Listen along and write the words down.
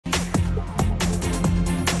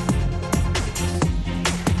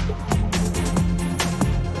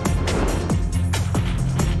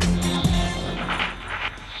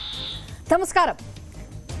നമസ്കാരം.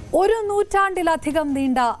 ഒരു നൂറ്റാണ്ടിലധികം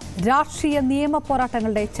നീണ്ട രാഷ്ട്രീയ നിയമ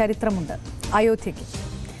പോരാട്ടങ്ങളുടെ ചരിത്രമുണ്ട് അയോധ്യയ്ക്ക്.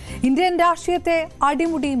 ഇന്ത്യൻ രാഷ്ട്രീയത്തെ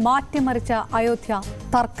അടിമുടി മാറ്റിമറിച്ച അയോധ്യ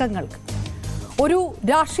തർക്കങ്ങൾക്ക് ഒരു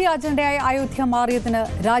രാഷ്ട്രീയ അജണ്ടയായി അയോധ്യ മാറിയതിന്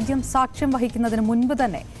രാജ്യം സാക്ഷ്യം വഹിക്കുന്നതിന് മുൻപ്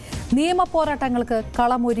തന്നെ നിയമ പോരാട്ടങ്ങൾക്ക്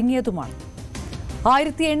കളമൊരുങ്ങിയതുമാണ്.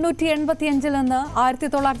 1885 നിന്ന്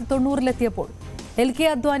 1990-ലെത്തിയപ്പോൾ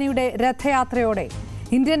Advaniയുടെ രഥയാത്രയോടെ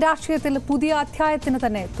ഇന്ത്യൻ രാഷ്ട്രീയത്തിൽ പുതിയ അധ്യായത്തിന്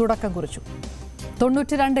തന്നെ തുടക്കം കുറിച്ചു.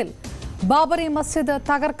 92-ൽ ബാബറി മസ്ജിദ്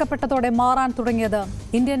തകർക്കപ്പെട്ടതോടെ മാറാൻ തുടങ്ങിയത്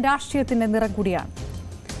ഇന്ത്യൻ രാഷ്ട്രീയത്തിന്റെ നിറം കൂടിയാണ്.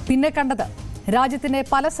 പിന്നെ കണ്ടത് രാജ്യത്തിന്റെ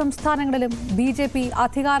പല സംസ്ഥാനങ്ങളിലും BJP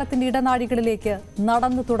അധികാരത്തിന്റെ ഇടനാഴികളിലേക്ക്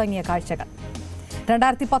നടന്നു തുടങ്ങിയ കാഴ്ചകൾ.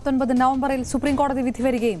 2019 നവംബറിൽ സുപ്രീം കോടതി വിധി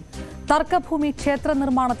വരികയും തർക്കഭൂമി ക്ഷേത്ര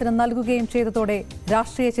നിർമ്മാണത്തിന് നൽകുകയും ചെയ്തതോടെ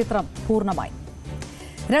രാഷ്ട്രീയ ചിത്രം പൂർണ്ണമായി.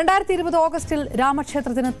 2020 ഓഗസ്റ്റിൽ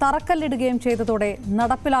രാമക്ഷേത്രത്തിന് തറക്കല്ലിടുകയും ചെയ്തതോടെ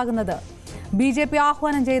നടപ്പിലാകുന്നത് BJP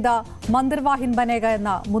ആഹ്വാനം ചെയ്ത മന്ദിർ വാഹിൻ ബനേഗ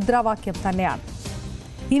എന്ന മുദ്രാവാക്യം തന്നെയാണ്.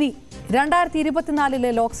 ഇനി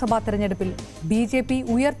 2024-ലെ ലോക്സഭാ തെരഞ്ഞെടുപ്പിൽ BJP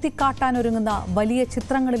ഉയർത്തിക്കാട്ടാനൊരുങ്ങുന്ന വലിയ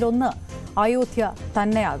ചിത്രങ്ങളിലൊന്ന് അയോധ്യ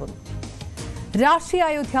തന്നെയാകുന്നു. രാഷ്ട്രീയ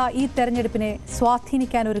അയോധ്യ ഈ തെരഞ്ഞെടുപ്പിനെ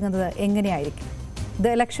സ്വാധീനിക്കാനൊരുങ്ങുന്നത് എങ്ങനെയായിരിക്കും?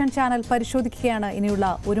 ദ ഇലക്ഷൻ ചാനൽ പരിശോധിക്കുകയാണ് ഇനിയുള്ള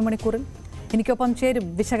ഒരു മണിക്കൂറിൽ. എനിക്കൊപ്പം ചേരും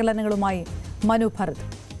വിശകലനങ്ങളുമായി മനു ഭരത്.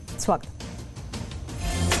 സ്വാഗതം.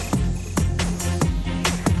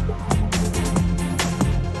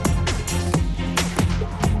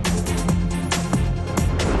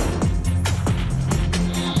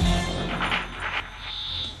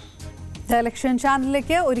 ഇലക്ഷൻ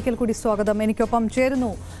ചാനലിലേക്ക് ഒരിക്കൽ കൂടി സ്വാഗതം. എനിക്കൊപ്പം ചേരുന്നു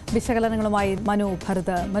വിശകലനങ്ങളുമായി മനു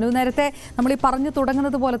ഭരത്. മനു, നേരത്തെ നമ്മൾ ഈ പറഞ്ഞു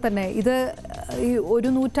തുടങ്ങുന്നത് പോലെ തന്നെ ഇത് ഈ ഒരു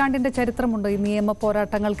നൂറ്റാണ്ടിന്റെ ചരിത്രമുണ്ട് ഈ നിയമ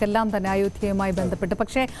പോരാട്ടങ്ങൾക്കെല്ലാം തന്നെ അയോധ്യയുമായി ബന്ധപ്പെട്ട്.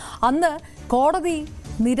 പക്ഷേ അന്ന് കോടതി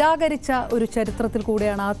നിരാകരിച്ച ഒരു ചരിത്രത്തിൽ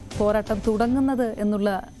കൂടിയാണ് ആ പോരാട്ടം തുടങ്ങുന്നത് എന്നുള്ള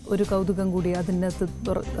ഒരു കൗതുകം കൂടി അതിനകത്ത്.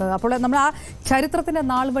 അപ്പോൾ നമ്മൾ ആ ചരിത്രത്തിന്റെ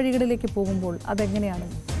നാൾ വഴികളിലേക്ക് പോകുമ്പോൾ അതെങ്ങനെയാണ്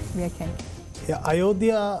വ്യാഖ്യാനിക്കുക?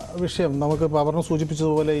 അയോധ്യ വിഷയം നമുക്ക് പവർന്ന്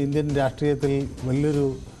സൂചിപ്പിച്ചതുപോലെ ഇന്ത്യൻ രാഷ്ട്രീയത്തിൽ വലിയൊരു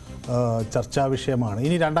ചർച്ചാ വിഷയമാണ്.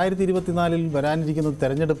 ഇനി 2024-ൽ വരാനിരിക്കുന്ന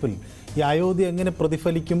തെരഞ്ഞെടുപ്പിൽ ഈ അയോധ്യ എങ്ങനെ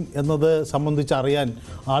പ്രതിഫലിക്കും എന്നത് സംബന്ധിച്ചറിയാൻ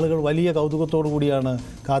ആളുകൾ വലിയ കൗതുകത്തോടു കൂടിയാണ്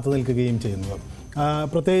കാത്തു നിൽക്കുകയും ചെയ്യുന്നത്.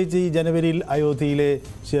 പ്രത്യേകിച്ച് ഈ ജനുവരിയിൽ അയോധ്യയിലെ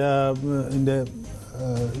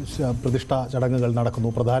പ്രതിഷ്ഠാ ചടങ്ങുകൾ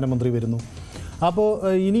നടക്കുന്നു, പ്രധാനമന്ത്രി വരുന്നു. അപ്പോൾ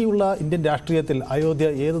ഇനിയുള്ള ഇന്ത്യൻ രാഷ്ട്രീയത്തിൽ അയോധ്യ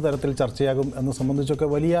ഏത് തരത്തിൽ ചർച്ചയാകും എന്ന് സംബന്ധിച്ചൊക്കെ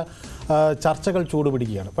വലിയ ചർച്ചകൾ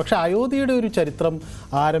ചൂടുപിടിക്കുകയാണ്. പക്ഷേ അയോധ്യയുടെ ഒരു ചരിത്രം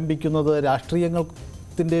ആരംഭിക്കുന്നത്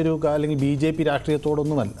രാഷ്ട്രീയത്തിൻ്റെ ഒരു അല്ലെങ്കിൽ BJP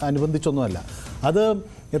രാഷ്ട്രീയത്തോടൊന്നുമല്ല, അനുബന്ധിച്ചൊന്നുമല്ല. അത്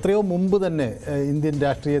എത്രയോ മുമ്പ് തന്നെ ഇന്ത്യൻ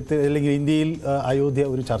രാഷ്ട്രീയത്തിൽ അല്ലെങ്കിൽ ഇന്ത്യയിൽ അയോധ്യ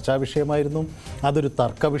ഒരു ചർച്ചാ വിഷയമായിരുന്നു, അതൊരു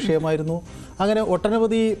തർക്ക വിഷയമായിരുന്നു. അങ്ങനെ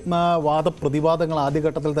ഒട്ടനവധി വാദപ്രതിവാദങ്ങൾ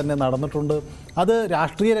ആദ്യഘട്ടത്തിൽ തന്നെ നടന്നിട്ടുണ്ട്. അത്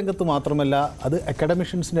രാഷ്ട്രീയ രംഗത്ത് മാത്രമല്ല, അത്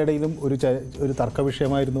അക്കാഡമിഷ്യൻസിൻ്റെ ഇടയിലും ഒരു തർക്ക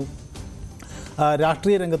വിഷയമായിരുന്നു.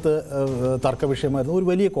 രാഷ്ട്രീയ രംഗത്ത് തർക്ക വിഷയമായിരുന്നു, ഒരു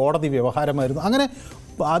വലിയ കോടതി വ്യവഹാരമായിരുന്നു. അങ്ങനെ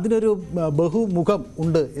അതിനൊരു ബഹുമുഖം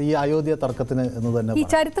ഉണ്ട് ഈ അയോധ്യ തർക്കത്തിന് എന്ന് തന്നെ. ഈ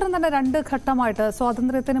ചരിത്രം തന്നെ രണ്ട് ഘട്ടമായിട്ട്,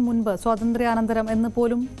 സ്വാതന്ത്ര്യത്തിന് മുൻപ്, സ്വാതന്ത്ര്യാനന്തരം എന്ന്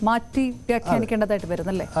പോലും മാറ്റി വ്യാഖ്യാനിക്കേണ്ടതായിട്ട്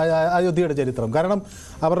വരുന്നല്ലേ അയോധ്യയുടെ ചരിത്രം? കാരണം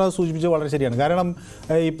അവർ സൂചിപ്പിച്ചത് വളരെ ശരിയാണ്. കാരണം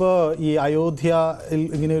ഇപ്പോൾ ഈ അയോധ്യയിൽ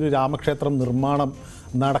ഇങ്ങനെ ഒരു രാമക്ഷേത്രം നിർമ്മാണം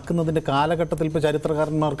നടക്കുന്നതിൻ്റെ കാലഘട്ടത്തിൽ ഇപ്പോൾ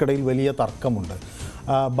ചരിത്രകാരന്മാർക്കിടയിൽ വലിയ തർക്കമുണ്ട്.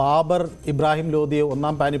 ബാബർ ഇബ്രാഹിം ലോധിയെ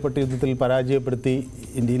ഒന്നാം പാനിപ്പട്ട് യുദ്ധത്തിൽ പരാജയപ്പെടുത്തി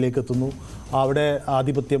ഇന്ത്യയിലേക്ക് എത്തുന്നു, അവിടെ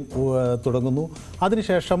ആധിപത്യം തുടങ്ങുന്നു.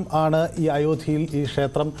 അതിനുശേഷം ആണ് ഈ അയോധ്യയിൽ ഈ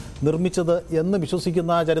ക്ഷേത്രം നിർമ്മിച്ചത് എന്ന്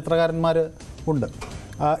വിശ്വസിക്കുന്ന ചരിത്രകാരന്മാർ ഉണ്ട്.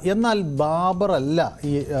 എന്നാൽ ബാബർ അല്ല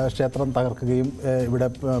ഈ ക്ഷേത്രം തകർക്കുകയും ഇവിടെ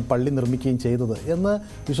പള്ളി നിർമ്മിക്കുകയും ചെയ്തത് എന്ന്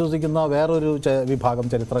വിശ്വസിക്കുന്ന വേറൊരു വിഭാഗം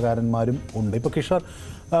ചരിത്രകാരന്മാരും ഉണ്ട്. ഇപ്പോൾ കിഷോർ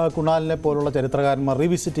കുണാലിനെ പോലുള്ള ചരിത്രകാരന്മാർ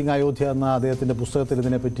റീവിസിറ്റിംഗ് അയോധ്യ എന്ന അദ്ദേഹത്തിൻ്റെ പുസ്തകത്തിൽ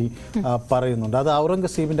ഇതിനെപ്പറ്റി പറയുന്നുണ്ട്. അത്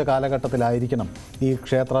ഔറംഗസീബിൻ്റെ കാലഘട്ടത്തിലായിരിക്കണം ഈ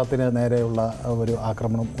ക്ഷേത്രത്തിന് നേരെയുള്ള ഒരു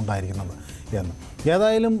ആക്രമണം ഉണ്ടായിരിക്കുന്നത് എന്ന്.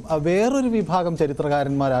 ഏതായാലും വേറൊരു വിഭാഗം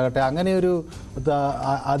ചരിത്രകാരന്മാരാകട്ടെ അങ്ങനെയൊരു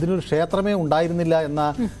അതിനൊരു ക്ഷേത്രമേ ഉണ്ടായിരുന്നില്ല എന്ന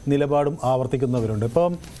നിലപാടും ആവർത്തിക്കുന്നവരുണ്ട്.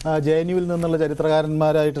 ഇപ്പം JNUവിൽ നിന്നുള്ള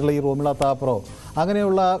ചരിത്രകാരന്മാരായിട്ടുള്ള ഈ റോമിള താപ്രോ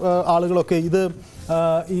അങ്ങനെയുള്ള ആളുകളൊക്കെ ഇത്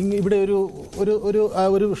ഇവിടെ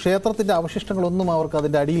ഒരു ക്ഷേത്രത്തിൻ്റെ അവശിഷ്ടങ്ങളൊന്നും അവർക്ക്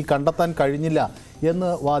അതിൻ്റെ അടിയിൽ കണ്ടെത്താൻ കഴിഞ്ഞില്ല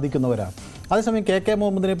എന്ന് വാദിക്കുന്നവരാണ്. അതേസമയം KK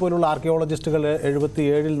മുഹമ്മദിനെ പോലുള്ള ആർക്കിയോളജിസ്റ്റുകൾ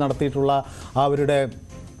 77-ൽ നടത്തിയിട്ടുള്ള അവരുടെ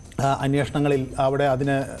അന്വേഷണങ്ങളിൽ അവിടെ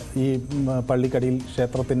അതിന് ഈ പള്ളിക്കടിയിൽ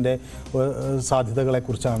ക്ഷേത്രത്തിൻ്റെ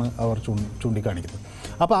സാധ്യതകളെക്കുറിച്ചാണ് അവർ ചൂണ്ടിക്കാണിക്കുന്നത്.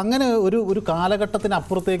 അപ്പോൾ അങ്ങനെ ഒരു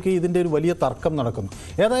കാലഘട്ടത്തിനപ്പുറത്തേക്ക് ഇതിൻ്റെ ഒരു വലിയ തർക്കം നടക്കുന്നു.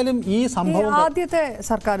 ഏതായാലും ഈ സംഭവം ആദ്യത്തെ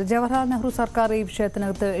സർക്കാർ ജവഹർലാൽ നെഹ്റു സർക്കാർ ഈ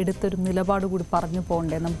വിഷയത്തിനകത്ത് എടുത്തൊരു നിലപാട് കൂടി പറഞ്ഞു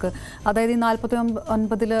പോകണ്ടേ നമുക്ക്? അതായത് ഈ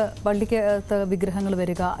 49 പള്ളിക്കകത്ത് വിഗ്രഹങ്ങൾ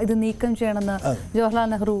വരിക, ഇത് നീക്കം ചെയ്യണമെന്ന് ജവഹർലാൽ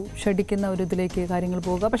നെഹ്റു ക്ഷണിക്കുന്ന ഒരു ഇതിലേക്ക് കാര്യങ്ങൾ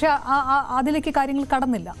പോവുക. പക്ഷെ അതിലേക്ക് കാര്യങ്ങൾ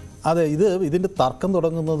കടന്നില്ല. അതെ, ഇതിൻ്റെ തർക്കം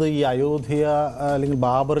തുടങ്ങുന്നത് ഈ അയോധ്യ അല്ലെങ്കിൽ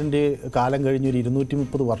ബാബറിൻ്റെ കാലം കഴിഞ്ഞൊരു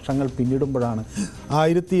 230 വർഷങ്ങൾ പിന്നിടുമ്പോഴാണ്.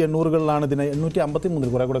 1800കളിലാണ് ഇതിനെ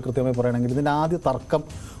 853 കുറേ കൂടെ കൃത്യമായി പറയുകയാണെങ്കിൽ ഇതിൻ്റെ ആദ്യ തർക്കം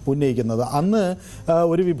ഉന്നയിക്കുന്നത്. അന്ന്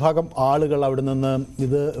ഒരു വിഭാഗം ആളുകൾ അവിടെ നിന്ന്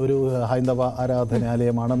ഇത് ഒരു ഹൈന്ദവ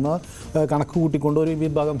ആരാധനാലയമാണെന്ന് കണക്ക് കൂട്ടിക്കൊണ്ട് ഒരു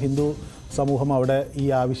വിഭാഗം ഹിന്ദു സമൂഹം അവിടെ ഈ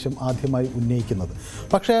ആവശ്യം ആദ്യമായി ഉന്നയിക്കുന്നത്.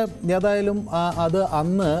 പക്ഷേ ഏതായാലും അത്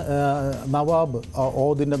അന്ന് നവാബ്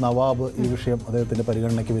ഓദിൻ്റെ നവാബ് ഈ വിഷയം അദ്ദേഹത്തിൻ്റെ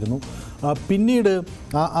പരിഗണനയ്ക്ക് വരുന്നു. പിന്നീട്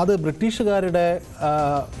അത് ബ്രിട്ടീഷുകാരുടെ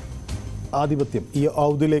ആധിപത്യം ഈ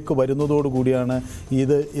ഔദിലേക്ക് വരുന്നതോടുകൂടിയാണ്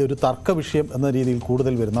ഇത് ഒരു തർക്ക വിഷയം എന്ന രീതിയിൽ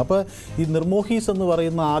കൂടുതൽ വരുന്നത്. അപ്പോൾ ഈ നിർമോഹീസ് എന്ന്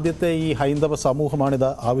പറയുന്ന ആദ്യത്തെ ഈ ഹൈന്ദവ സമൂഹമാണിത്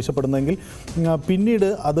ആവശ്യപ്പെടുന്നതെങ്കിൽ പിന്നീട്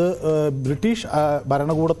അത് ബ്രിട്ടീഷ്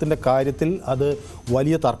ഭരണകൂടത്തിൻ്റെ കാര്യത്തിൽ അത്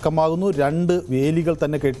വലിയ തർക്കമാകുന്നു. 2 വേലികൾ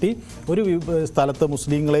തന്നെ കെട്ടി ഒരു സ്ഥലത്ത്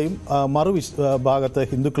മുസ്ലിങ്ങളെയും ഭാഗത്ത്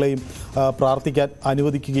ഹിന്ദുക്കളെയും പ്രാർത്ഥിക്കാൻ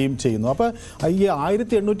അനുവദിക്കുകയും ചെയ്യുന്നു. അപ്പോൾ ഈ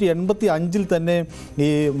 1885 തന്നെ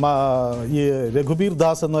ഈ രഘുബീർ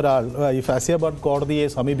ദാസ് എന്നൊരാൾ ഈ ഫൈസാബാദ് കോടതിയെ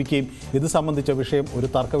സമീപിക്കുകയും ഇത് സംബന്ധിച്ച വിഷയം ഒരു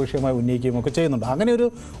തർക്ക വിഷയമായി ഉന്നയിക്കുകയും ഒക്കെ ചെയ്യുന്നുണ്ട്. അങ്ങനെ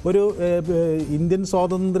ഒരു ഇന്ത്യൻ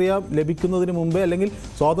സ്വാതന്ത്ര്യം ലഭിക്കുന്നതിന് മുമ്പേ അല്ലെങ്കിൽ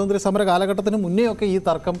സ്വാതന്ത്ര്യ സമര കാലഘട്ടത്തിന് മുന്നേ ഒക്കെ ഈ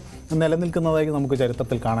തർക്കം നിലനിൽക്കുന്നതായി നമുക്ക്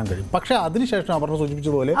ചരിത്രത്തിൽ കാണാൻ കഴിയും. പക്ഷേ അതിനുശേഷം അവർ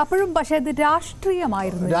സൂചിപ്പിച്ചതുപോലെ അപ്പോഴും പക്ഷേ ഇത് രാഷ്ട്രീയ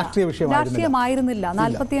വിഷയമായിരുന്നില്ല.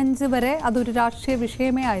 45 വരെ അതൊരു രാഷ്ട്രീയ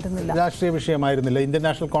വിഷയമായിരുന്നില്ല. ഇന്ത്യൻ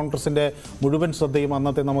നാഷണൽ കോൺഗ്രസിന്റെ മുഴുവൻ ശ്രദ്ധയും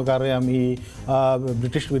അന്നത്തെ നമുക്കറിയാം ഈ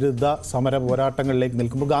ബ്രിട്ടീഷ് വിരുദ്ധ സമര പോരാട്ടങ്ങളിലേക്ക്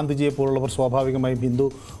നിൽക്കുമ്പോൾ ഗാന്ധിജിയെ പോലുള്ളവർ സ്വാഭാവികമായും ഹിന്ദു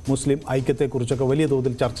മുസ്ലിം ഐക്യത്തെക്കുറിച്ചൊക്കെ വലിയ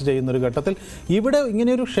തോതിൽ ചർച്ച ചെയ്യുന്നൊരു ഘട്ടത്തിൽ ഇവിടെ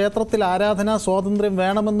ഇങ്ങനെയൊരു ക്ഷേത്രത്തിൽ ആരാധനാ സ്വാതന്ത്ര്യം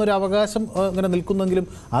വേണമെന്നൊരു അവകാശം ഇങ്ങനെ നിൽക്കുന്നെങ്കിലും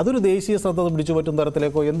അതൊരു ദേശീയ ശ്രദ്ധ പിടിച്ചുപറ്റും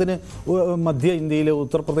തരത്തിലേക്കോ എന്തിന് മധ്യ ഇന്ത്യയിലോ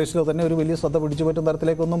ഉത്തർപ്രദേശിലോ തന്നെ ഒരു വലിയ ശ്രദ്ധ പിടിച്ചുപറ്റും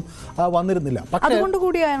തരത്തിലേക്കൊന്നും വന്നിരുന്നില്ല. അതുകൊണ്ട്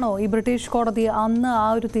കൂടിയാണോ ഈ ബ്രിട്ടീഷ് കോടതി അന്ന് ആ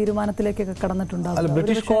ഒരു തീരുമാനത്തിലേക്കൊക്കെ കടന്നിട്ടുണ്ടാകും? അല്ല,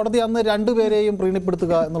 ബ്രിട്ടീഷ് കോടതി അന്ന് 2 പേരെയും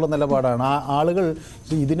പ്രീണിപ്പെടുത്തുക എന്നുള്ള നിലപാടാണ്. ആ ആളുകൾ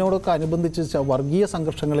ഇതിനോടൊക്കെ അനുബന്ധിച്ച് വർഗീയ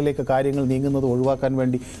സംഘർഷങ്ങളിലേക്ക് കാര്യങ്ങൾ നീങ്ങുന്നത് ഒഴിവാക്കാൻ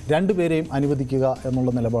വേണ്ടി 2 പേരെയും അനുവദിക്കുക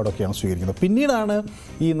എന്നുള്ള നിലപാടൊക്കെയാണ് സ്വീകരിക്കുന്നത്. പിന്നീടാണ്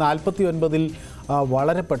ഈ 49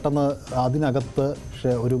 വളരെ പെട്ടെന്ന് അതിനകത്ത്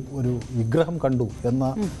ഒരു വിഗ്രഹം കണ്ടു എന്ന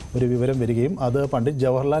ഒരു വിവരം വരികയും അത് പണ്ഡിറ്റ്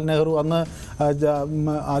ജവഹർലാൽ നെഹ്റു അന്ന്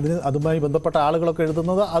അതുമായി ബന്ധപ്പെട്ട ആളുകളൊക്കെ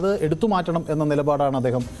എഴുതുന്നത് അത് എടുത്തു മാറ്റണം എന്ന നിലപാടാണ്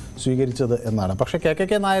അദ്ദേഹം സ്വീകരിച്ചത് എന്നാണ്. പക്ഷേ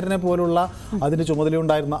കെ നായരിനെ പോലുള്ള അതിന്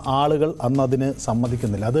ചുമതലയുണ്ടായിരുന്ന ആളുകൾ അന്ന് അതിന്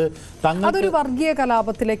സമ്മതിക്കുന്നില്ല. അതൊരു വർഗീയ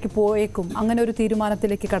കലാപത്തിലേക്ക് പോയേക്കും അങ്ങനെ ഒരു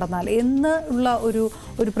തീരുമാനത്തിലേക്ക് കടന്നാൽ എന്നുള്ള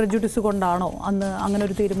ഒരു പ്രജുഡിസ് കൊണ്ടാണോ അന്ന് അങ്ങനെ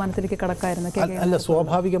ഒരു തീരുമാനത്തിലേക്ക് കടക്കായിരുന്നത്? അല്ല,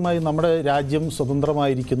 സ്വാഭാവികമായും നമ്മുടെ രാജ്യം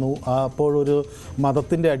സ്വതന്ത്രമായിരിക്കുന്നു. അപ്പോഴൊരു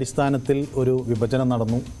മതത്തിൻ്റെ അടിസ്ഥാനത്തിൽ ഒരു വിഭജനം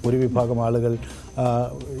നടന്നു. ഒരു വിഭാഗം ആളുകൾ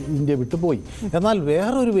ഇന്ത്യ വിട്ടുപോയി. എന്നാൽ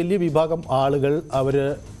വേറൊരു വലിയ വിഭാഗം ആളുകൾ അവർ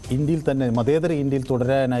ഇന്ത്യയിൽ തന്നെ മതേതര ഇന്ത്യയിൽ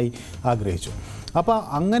തുടരാനായി ആഗ്രഹിച്ചു. അപ്പോൾ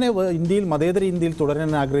അങ്ങനെ മതേതര ഇന്ത്യയിൽ തുടരാൻ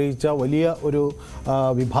ആഗ്രഹിച്ച വലിയ ഒരു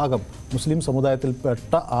വിഭാഗം മുസ്ലിം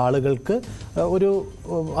സമുദായത്തിൽപ്പെട്ട ആളുകൾക്ക് ഒരു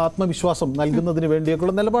ആത്മവിശ്വാസം നൽകുന്നതിന്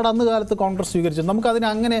വേണ്ടിയൊക്കെയുള്ള നിലപാട് അന്ന് കാലത്ത് കോൺഗ്രസ് സ്വീകരിച്ചു. നമുക്കതിനെ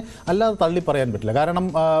അങ്ങനെ അല്ലാതെ തള്ളി പറയാൻ പറ്റില്ല. കാരണം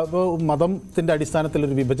മതത്തിൻ്റെ അടിസ്ഥാനത്തിൽ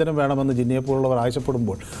ഒരു വിഭജനം വേണമെന്ന് ജിന്നയെപ്പോലുള്ളവർ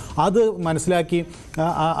ആവശ്യപ്പെടുമ്പോൾ അത് മനസ്സിലാക്കി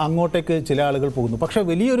അങ്ങോട്ടേക്ക് ചില ആളുകൾ പോകുന്നു. പക്ഷേ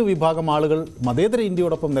വലിയൊരു വിഭാഗം ആളുകൾ മതേതര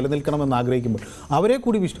ഇന്ത്യയോടൊപ്പം നിലനിൽക്കണമെന്ന് ആഗ്രഹിക്കുമ്പോൾ അവരെ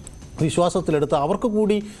കൂടി വിശ്വാസത്തിലെടുത്ത് അവർക്ക്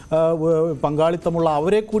കൂടി പങ്കാളിത്തമുള്ള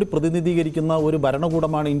അവരെ കൂടി പ്രതിനിധീകരിക്കുന്ന ഒരു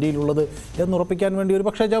ഭരണകൂടമാണ് ഇന്ത്യയിലുള്ളത് എന്നുറപ്പിക്കാൻ വേണ്ടി ഒരു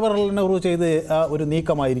പക്ഷേ ജവഹർലാൽ നെഹ്റു ചെയ്ത് ഒരു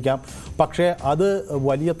നീക്കമായിരിക്കാം. പക്ഷേ അത്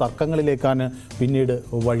വലിയ തർക്കങ്ങളിലേക്കാണ് പിന്നീട്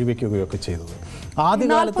വഴിവെക്കുകയൊക്കെ ചെയ്തത്.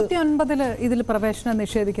 ആദ്യകാലത്ത് 49 ഇതിൽ പ്രവേശനം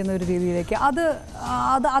നിഷേധിക്കുന്ന ഒരു രീതിയിലേക്ക്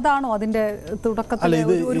അതാണോ അതിൻ്റെ തുടക്കത്തിൽ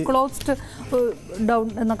ഒരു ക്ലോസ്ഡ് ഡൗൺ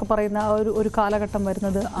എന്നൊക്കെ പറയുന്ന ഒരു കാലഘട്ടം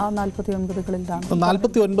വരുന്നത് ആ 49കളിലാണ്?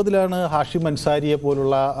 49ലാണ് ഹാഷിം അൻസാരിയെ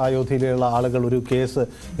പോലുള്ള അയോധ്യയിലുള്ള ആളുകൾ ഒരു കേസ്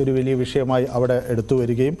ഒരു വലിയ വിഷയമായി അവിടെ എടുത്തു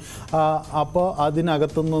വരികയും അപ്പോൾ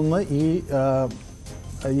അതിനകത്തുനിന്ന്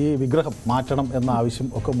ഈ വിഗ്രഹം മാറ്റണം എന്ന ആവശ്യം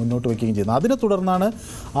ഒക്കെ മുന്നോട്ട് വയ്ക്കുകയും ചെയ്യുന്നത്. അതിനെ തുടർന്നാണ്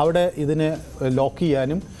അവിടെ ഇതിനെ ലോക്ക്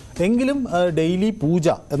ചെയ്യാനും എങ്കിലും ഡെയിലി പൂജ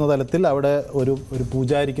എന്ന തലത്തിൽ അവിടെ ഒരു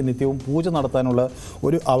പൂജാരിക്ക് നിത്യവും പൂജ നടത്താനുള്ള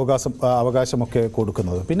ഒരു അവകാശമൊക്കെ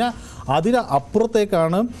കൊടുക്കുന്നത്. പിന്നെ അതിന്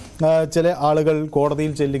അപ്പുറത്തേക്കാണ് ചില ആളുകൾ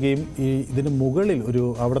കോടതിയിൽ ചെല്ലുകയും ഇതിന് മുകളിൽ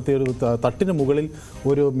അവിടുത്തെ ഒരു തട്ടിന് മുകളിൽ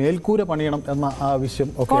ഒരു മേൽക്കൂര പണിയണം എന്ന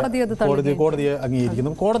ആവശ്യം ഒക്കെ കോടതിയെ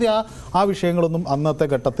അംഗീകരിക്കുന്നു. കോടതി ആ വിഷയങ്ങളൊന്നും അന്നത്തെ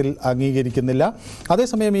ഘട്ടത്തിൽ അംഗീകരിക്കുന്നില്ല.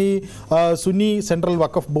 അതേസമയം ഈ സുന്നി സെൻട്രൽ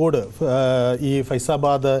വഖഫ് ബോർഡ് ഈ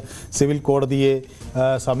ഫൈസാബാദ് സിവിൽ കോടതിയെ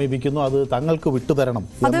സമീപിക്കും സമീപിക്കുന്നു, അത് തങ്ങൾക്ക് വിട്ടുതരണം.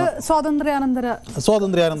 അത് സ്വാതന്ത്ര്യാനന്തര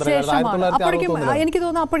എനിക്ക്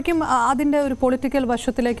തോന്നുന്നു അപ്പോഴേക്കും അതിന്റെ ഒരു പൊളിറ്റിക്കൽ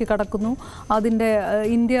വശത്തിലേക്ക് കടക്കുന്നു. അതിന്റെ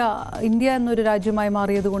ഇന്ത്യ എന്നൊരു രാജ്യമായി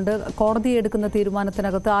മാറിയതുകൊണ്ട് കോടതി എടുക്കുന്ന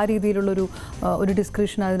തീരുമാനത്തിനകത്ത് ആ രീതിയിലുള്ളൊരു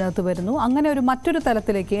ഡിസ്ക്രിപ്ഷൻ അതിനകത്ത് വരുന്നു. അങ്ങനെ ഒരു മറ്റൊരു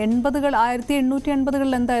തലത്തിലേക്ക്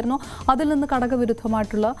 1880-കളിൽ എന്തായിരുന്നു അതിൽ നിന്ന്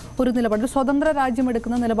ഘടകവിരുദ്ധമായിട്ടുള്ള ഒരു നിലപാട്, സ്വതന്ത്ര രാജ്യം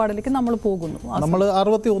എടുക്കുന്ന നിലപാടിലേക്ക് നമ്മൾ പോകുന്നു. നമ്മൾ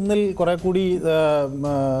 61-ൽ കുറെ കൂടി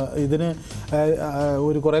ഇതിന്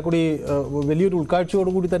ഒരു കുറെ കൂടി വലിയൊരു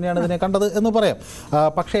ഉൾക്കാഴ്ചയോടുകൂടി തന്നെയാണ് ഇതിനെ കണ്ടത് എന്ന് പറയാം.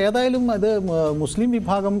 പക്ഷേ ഏതായാലും ഇത് മുസ്ലിം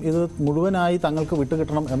വിഭാഗം ഇത് മുഴുവനായി തങ്ങൾക്ക്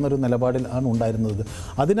വിട്ടുകിട്ടണം എന്നൊരു നിലപാടിൽ ആണ് ഉണ്ടായിരുന്നത്.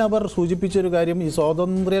 അതിനവർ സൂചിപ്പിച്ചൊരു കാര്യം, ഈ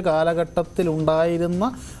സ്വാതന്ത്ര്യ കാലഘട്ടത്തിൽ ഉണ്ടായിരുന്ന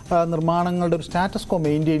നിർമ്മാണങ്ങളുടെ ഒരു സ്റ്റാറ്റസ് കോ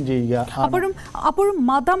മെയിൻറ്റെയിൻ ചെയ്യുക. അപ്പോഴും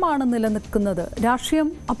മതമാണ് നിലനിൽക്കുന്നത്, രാഷ്ട്രീയം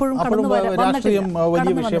രാഷ്ട്രീയം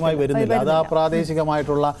വലിയ വിഷയമായി വരുന്നില്ല. അത് ആ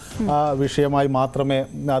പ്രാദേശികമായിട്ടുള്ള വിഷയമായി മാത്രമേ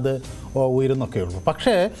അത് ഉയരുന്നൊക്കെയുള്ളൂ.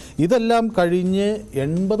 പക്ഷേ ഇതെല്ലാം കഴിഞ്ഞ്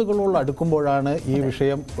 80-കളോളം അടുക്കുമ്പോഴാണ് ഈ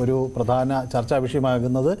വിഷയം ഒരു പ്രധാന ചർച്ചാ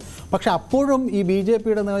വിഷയമാകുന്നത്. പക്ഷെ അപ്പോഴും ഈ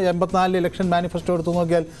BJPയുടെ 84 ഇലക്ഷൻ മാനിഫെസ്റ്റോ എടുത്തു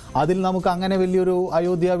നോക്കിയാൽ അതിൽ നമുക്ക് അങ്ങനെ വലിയൊരു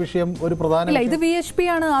അയോധ്യ വിഷയം ഒരു പ്രധാന BJP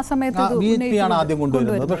ആണ് ആദ്യം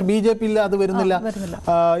കൊണ്ടുവരുന്നത്. പക്ഷെ BJP അത് വരുന്നില്ല.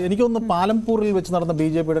 എനിക്കൊന്ന് പാലംപൂരിൽ വെച്ച് നടന്ന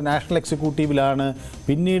BJPയുടെ നാഷണൽ എക്സിക്യൂട്ടീവിലാണ്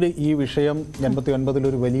പിന്നീട് ഈ വിഷയം 89-ൽ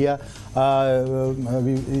ഒരു വലിയ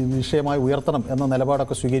വിഷയമായി ഉയർത്തണം എന്ന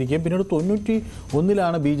നിലപാടൊക്കെ സ്വീകരിക്കുകയും പിന്നീട്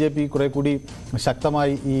 91-ലാണ് BJP കുറെ കൂടി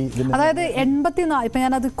ശക്തമായി ഈ അതായത് 84 ഇപ്പം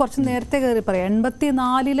ഞാനത് കുറച്ച് നേരത്തെ കയറി പറയാം.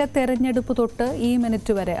 84-ലെ തെരഞ്ഞെടുപ്പ് തൊട്ട് ഈ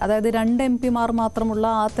മിനിറ്റ് വരെ, അതായത് 2 MP-മാർ മാത്രമുള്ള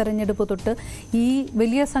ആ തെരഞ്ഞെടുപ്പ് തൊട്ട് ഈ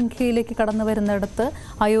വലിയ സംഖ്യയിലേക്ക് കടന്നു വരുന്നിടത്ത്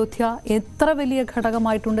അയോധ്യ എത്ര വലിയ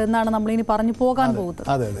ഘടകമായിട്ടുണ്ട് എന്നാണ് നമ്മൾ ഇനി പറഞ്ഞു പോകാൻ പോകുന്നത്.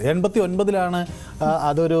 അതെ, 89-ലാണ്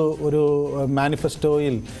അതൊരു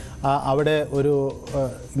മാനിഫെസ്റ്റോയിൽ അവിടെ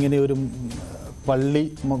ഇങ്ങനെ ഒരു പള്ളി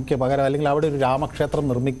മുഖ്യ പകരം അല്ലെങ്കിൽ അവിടെ ഒരു രാമക്ഷേത്രം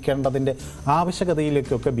നിർമ്മിക്കേണ്ടതിൻ്റെ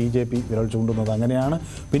ആവശ്യകതയിലേക്കൊക്കെ BJP വിരൽ ചൂണ്ടുന്നത്. അങ്ങനെയാണ്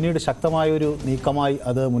പിന്നീട് ശക്തമായൊരു നീക്കമായി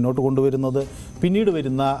അത് മുന്നോട്ട് കൊണ്ടുവരുന്നത്. പിന്നീട്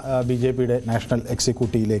വരുന്ന BJPയുടെ നാഷണൽ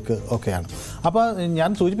എക്സിക്യൂട്ടീവിലേക്ക് ഒക്കെയാണ്. അപ്പോൾ ഞാൻ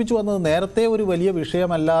സൂചിപ്പിച്ചു വന്നത്, നേരത്തെ ഒരു വലിയ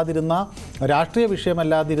വിഷയമല്ലാതിരുന്ന, രാഷ്ട്രീയ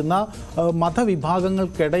വിഷയമല്ലാതിരുന്ന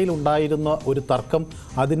മതവിഭാഗങ്ങൾക്കിടയിൽ ഉണ്ടായിരുന്ന ഒരു തർക്കം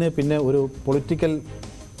അതിന് പിന്നെ ഒരു പൊളിറ്റിക്കൽ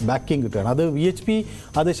ബാക്കിങ് കിട്ടുകയാണ്. അത് VHP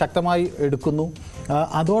അത് ശക്തമായി എടുക്കുന്നു.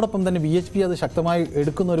 അതോടൊപ്പം തന്നെ BHP അത് ശക്തമായി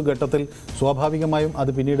എടുക്കുന്ന ഒരു ഘട്ടത്തിൽ സ്വാഭാവികമായും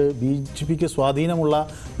അത് പിന്നീട് BJPക്ക് സ്വാധീനമുള്ള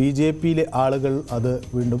BJPയിലെ ആളുകൾ അത്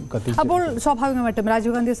വീണ്ടും അപ്പോൾ സ്വാഭാവികമായിട്ടും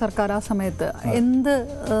രാജീവ് ഗാന്ധി സർക്കാർ ആ സമയത്ത് എന്ത്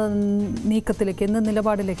നീക്കത്തിലേക്ക്, എന്ത്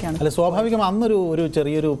നിലപാടിലേക്കാണ്? അല്ല, സ്വാഭാവികം അന്നൊരു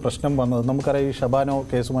ചെറിയൊരു പ്രശ്നം വന്നത് നമുക്കറിയാം. ഈ ഷബാനോ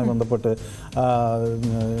കേസുമായി ബന്ധപ്പെട്ട്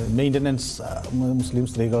മെയിൻ്റനൻസ്, മുസ്ലിം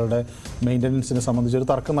സ്ത്രീകളുടെ മെയിൻ്റനൻസിനെ സംബന്ധിച്ചൊരു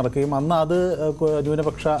തർക്കം നടക്കുകയും അന്ന് അത്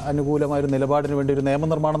ന്യൂനപക്ഷ അനുകൂലമായൊരു നിലപാടിന് വേണ്ടി ഒരു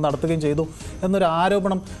നിയമനിർമ്മാണം നടത്തുകയും ചെയ്തു എന്നൊരു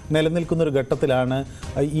ആരോപണം നിലനിൽക്കുന്നൊരു ഘട്ടത്തിലാണ്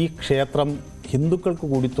ഈ ക്ഷേത്രം ഹിന്ദുക്കൾക്ക്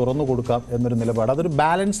കൂടി തുറന്നു കൊടുക്കാം എന്നൊരു നിലപാട്. അതൊരു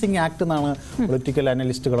ബാലൻസിങ് ആക്ട് എന്നാണ് പൊളിറ്റിക്കൽ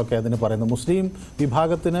അനലിസ്റ്റുകളൊക്കെ അതിന് പറയുന്നത്. മുസ്ലിം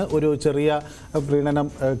വിഭാഗത്തിന് ഒരു ചെറിയ പ്രീണനം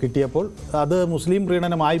കിട്ടിയപ്പോൾ അത് മുസ്ലിം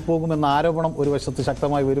പ്രീണനമായി പോകുമെന്ന ആരോപണം ഒരു വശത്ത്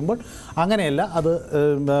ശക്തമായി വരുമ്പോൾ അങ്ങനെയല്ല, അത്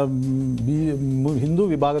ഹിന്ദു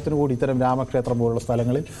വിഭാഗത്തിന് കൂടി ഇത്തരം രാമക്ഷേത്രം പോലുള്ള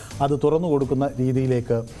സ്ഥലങ്ങളിൽ അത് തുറന്നു കൊടുക്കുന്ന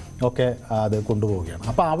രീതിയിലേക്ക് ഒക്കെ അത് കൊണ്ടുപോവുകയാണ്.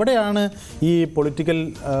 അപ്പോൾ അവിടെയാണ് ഈ പൊളിറ്റിക്കൽ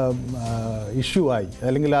ഇഷ്യൂ ആയി,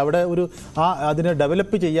 അല്ലെങ്കിൽ അവിടെ അതിനെ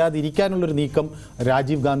ഡെവലപ്പ് ചെയ്യാതിരിക്കാനുള്ളൊരു നീക്കം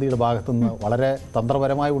രാജീവ് ഗാന്ധിയുടെ ഭാഗത്തുനിന്ന് വളരെ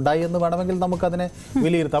തന്ത്രപരമായി ഉണ്ടായി എന്ന് വേണമെങ്കിൽ നമുക്കതിനെ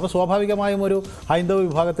വിലയിരുത്താം. അപ്പോൾ സ്വാഭാവികമായും ഒരു ഹൈന്ദവ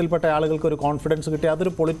വിഭാഗത്തിൽപ്പെട്ട ആളുകൾക്ക് ഒരു കോൺഫിഡൻസ് കിട്ടി.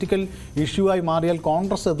 അതൊരു പൊളിറ്റിക്കൽ ഇഷ്യൂ ആയി മാറിയാൽ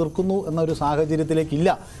കോൺഗ്രസ് എതിർക്കുന്നു എന്നൊരു സാഹചര്യത്തിലേക്കില്ല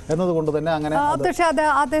എന്നതുകൊണ്ട് തന്നെ അങ്ങനെ. പക്ഷേ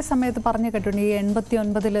അതേ സമയത്ത് പറഞ്ഞു കേട്ടിട്ടുണ്ട്, ഈ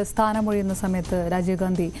 89-ൽ സ്ഥാനമൊഴിയുന്ന സമയത്ത് രാജീവ്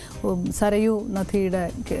ഗാന്ധി സരയൂ നദിയുടെ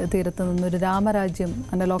തീരത്ത് നിന്നൊരു രാമരാജ്യം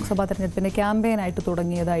എൻ്റെ ലോക്സഭാ തെരഞ്ഞെടുപ്പിൻ്റെ ക്യാമ്പയിനായിട്ട്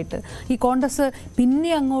തുടങ്ങിയതായിട്ട് ഈ കോൺഗ്രസ് പിന്നെ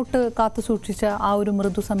അങ്ങോട്ട് കാത്തു സൂക്ഷിച്ച ആ ഒരു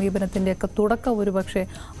മൃദു സമീപനത്തിൻ്റെയൊക്കെ തുടക്കം ഒരു പക്ഷേ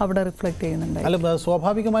അവിടെ റിഫ്ലക്ട് ചെയ്യുന്നുണ്ട്. അല്ല,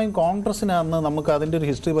 സ്വാഭാവികമായും കോൺഗ്രസിന് അന്ന് നമുക്ക് അതിൻ്റെ ഒരു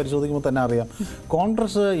ഹിസ്റ്ററി പരിശോധിക്കുമ്പോൾ തന്നെ അറിയാം,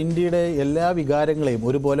 കോൺഗ്രസ് ഇന്ത്യയുടെ എല്ലാ വികാരങ്ങളെയും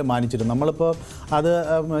ഒരുപോലെ മാനിച്ചിരുന്നു. നമ്മളിപ്പോൾ അത്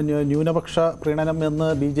ന്യൂനപക്ഷ പ്രീണനം എന്ന്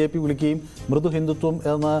BJP വിളിക്കുകയും മൃദു ഹിന്ദുത്വം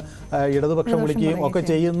എന്ന് ഇടതുപക്ഷം വിളിക്കുകയും ഒക്കെ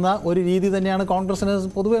ചെയ്യുന്ന ഒരു രീതി തന്നെയാണ് കോൺഗ്രസിന്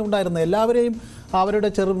പൊതുവെ ഉണ്ടായിരുന്നത്. എല്ലാവരെയും അവരുടെ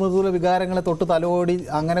മൃദുല വികാരങ്ങളെ തൊട്ട് തലോടി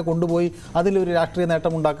അങ്ങനെ കൊണ്ടുപോയി അതിലൊരു രാഷ്ട്രീയ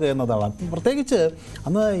നേട്ടം ഉണ്ടാക്കുക എന്നതാണ്. പ്രത്യേകിച്ച്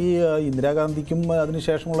അന്ന് ഈ ഇന്ദിരാഗാന്ധിക്കും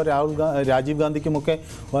അതിനുശേഷമുള്ള രാജീവ് ഗാന്ധിക്കുമൊക്കെ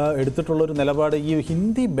എടുത്തിട്ടുള്ളൊരു നിലപാട്, ഈ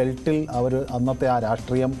ഹിന്ദി ബെൽറ്റിൽ അവർ അന്നത്തെ ആ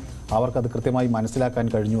രാഷ്ട്രീയം അവർക്കത് കൃത്യമായി മനസ്സിലാക്കാൻ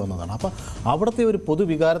കഴിഞ്ഞു എന്നതാണ്. അപ്പോൾ അവിടുത്തെ ഒരു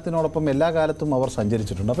പൊതുവികാരത്തിനോടൊപ്പം എല്ലാ കാലത്തും അവർ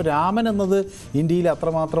സഞ്ചരിച്ചിട്ടുണ്ട്. അപ്പോൾ രാമൻ എന്നത് ഇന്ത്യയിൽ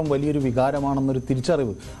അത്രമാത്രം വലിയൊരു വികാരമാണെന്നൊരു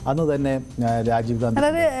തിരിച്ചറിവ് അന്ന് തന്നെ രാജീവ് ഗാന്ധി.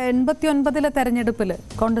 അതായത് 89 തെരഞ്ഞെടുപ്പിൽ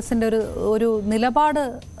കോൺഗ്രസിന്റെ ഒരു നിലപാട്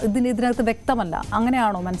ഇതിനകത്ത് വ്യക്തമല്ല,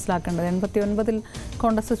 അങ്ങനെയാണോ മനസ്സിലാക്കേണ്ടത്? 89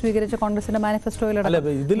 കോൺഗ്രസ് സ്വീകരിച്ച കോൺഗ്രസിന്റെ മാനിഫെസ്റ്റോയിൽ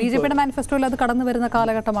BJPയുടെ മാനിഫെസ്റ്റോയിൽ അത് കടന്നു വരുന്ന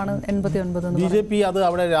കാലഘട്ടമാണ് 89. BJP അത്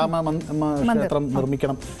അവിടെ ക്ഷേത്രം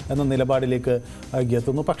നിർമ്മിക്കണം എന്ന നിലപാടിലേക്ക്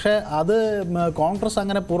എത്തുന്നു. പക്ഷേ അത് കോൺഗ്രസ്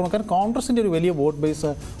അങ്ങനെ കാരണം കോൺഗ്രസിൻ്റെ ഒരു വലിയ വോട്ട് ബേസ്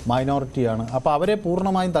മൈനോറിറ്റിയാണ്. അപ്പോൾ അവരെ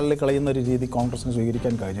പൂർണ്ണമായും തള്ളിക്കളയുന്ന ഒരു രീതി കോൺഗ്രസിന്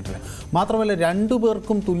സ്വീകരിക്കാൻ കഴിഞ്ഞിട്ടില്ല. മാത്രമല്ല രണ്ടു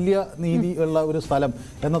പേർക്കും തുല്യ നീതി ഉള്ള ഒരു സ്ഥലം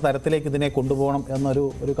എന്ന തരത്തിലേക്ക് ഇതിനെ കൊണ്ടുപോകണം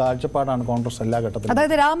എന്നൊരു കാഴ്ചപ്പാടാണ് കോൺഗ്രസ് എല്ലാ ഘട്ടത്തിലും.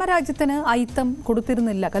 അതായത് രാമരാജ്യത്തിന് അയിത്തം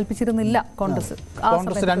കൊടുത്തിരുന്നില്ല, കൽപ്പിച്ചിരുന്നില്ല കോൺഗ്രസ്.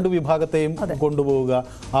 രണ്ടു വിഭാഗത്തെയും കൊണ്ടുപോവുക,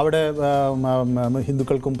 അവിടെ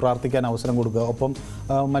ഹിന്ദുക്കൾക്കും പ്രാർത്ഥിക്കാൻ അവസരം കൊടുക്കുക, ഒപ്പം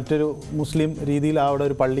മറ്റൊരു മുസ്ലിം രീതിയിൽ അവിടെ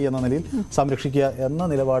ഒരു പള്ളി എന്ന നിലയിൽ സംരക്ഷിക്കുക എന്ന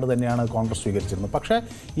നിലപാട് തന്നെയാണ് കോൺഗ്രസ് സ്വീകരിച്ചിരുന്നത്. പക്ഷേ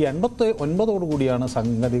ഈ 89 കൂടിയാണ്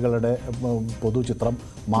സംഗതികളുടെ പൊതുചിത്രം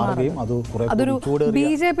മാറുകയും അതൊരു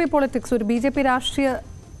BJP പൊളിറ്റിക്സ്, ഒരു BJP രാഷ്ട്രീയ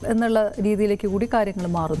എന്നുള്ള രീതിയിലേക്ക് കൂടി കാര്യങ്ങൾ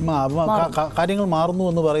മാറുന്നു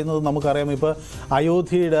എന്ന് പറയുന്നത് നമുക്കറിയാം. ഇപ്പോൾ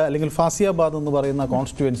അയോധ്യയുടെ അല്ലെങ്കിൽ ഫാസിയാബാദ് എന്ന് പറയുന്ന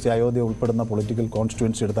കോൺസ്റ്റിറ്റ്യുവൻസി, അയോധ്യ ഉൾപ്പെടുന്ന പൊളിറ്റിക്കൽ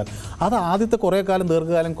കോൺസ്റ്റിറ്റ്യുവൻസി എടുത്താൽ അത് ആദ്യത്തെ കുറേ കാലം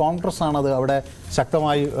ദീർഘകാലം കോൺഗ്രസ് ആണ് അത് അവിടെ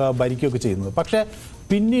ശക്തമായി ഭരിക്കുകയൊക്കെ ചെയ്യുന്നത്. പക്ഷേ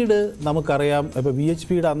പിന്നീട് നമുക്കറിയാം ഇപ്പോൾ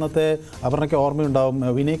BHPയുടെ അന്നത്തെ അപർണയ്ക്ക് ഓർമ്മയുണ്ടാവും,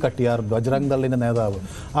 വിനയ് കട്ടിയാർ ബജ്രംഗ് ദളിൻ്റെ നേതാവ്,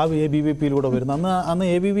 ആ ABVPയിലൂടെ വരുന്ന അന്ന്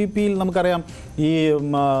ABVPയിൽ നമുക്കറിയാം ഈ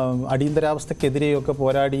അടിയന്തരാവസ്ഥക്കെതിരെയൊക്കെ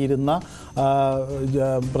പോരാടിയിരുന്ന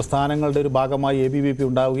പ്രസ്ഥാനങ്ങളുടെ ഒരു ഭാഗമായി ABVP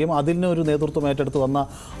ഉണ്ടാവുകയും അതിനൊരു നേതൃത്വം ഏറ്റെടുത്ത് വന്ന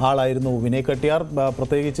ആളായിരുന്നു വിനയ് കട്ടിയാർ.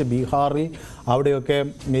 പ്രത്യേകിച്ച് ബീഹാറിൽ അവിടെയൊക്കെ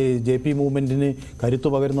ഈ JP മൂവ്മെൻറ്റിന്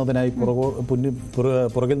കരുത്തു പകരുന്നതിനായി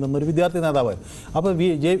പുറകിൽ നിന്നൊരു വിദ്യാർത്ഥി നേതാവായിരുന്നു. അപ്പോൾ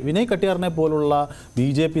വിനയ് കട്ടിയാറിനെ പോലുള്ള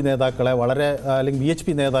BJP നേതാക്കളെ അല്ലെങ്കിൽ BHP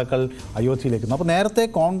നേതാക്കൾ അയോധ്യയിലേക്ക്. അപ്പോൾ നേരത്തെ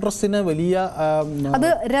കോൺഗ്രസിന് വലിയ അത്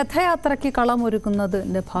രഥയാത്രയ്ക്ക്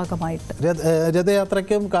കളമൊരുക്കുന്നതിന്റെ ഭാഗമായിട്ട്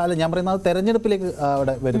രഥയാത്രയ്ക്കും ഞാൻ പറയുന്നത് തെരഞ്ഞെടുപ്പിലേക്ക്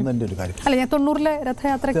അവിടെ വരുന്നതിൻ്റെ ഒരു കാര്യം അല്ല. ഞാൻ 90-ലെ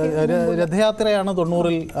രഥയാത്രയാണ്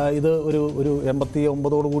 90-ൽ. ഇത് ഒരു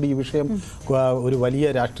 89 ഈ വിഷയം ഒരു വലിയ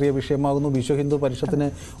രാഷ്ട്രീയ വിഷയമാകുന്നു. വിശ്വ ഹിന്ദു പരിഷത്തിന്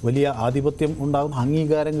വലിയ ആധിപത്യം ഉണ്ടാകുന്നു,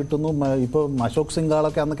 അംഗീകാരം കിട്ടുന്നു. ഇപ്പോൾ അശോക്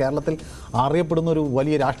സിംഗാളൊക്കെ അന്ന് കേരളത്തിൽ അറിയപ്പെടുന്ന ഒരു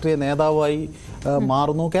വലിയ രാഷ്ട്രീയ നേതാവായി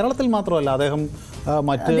മാറുന്നു. കേരളത്തിൽ മാത്രമല്ല, അദ്ദേഹം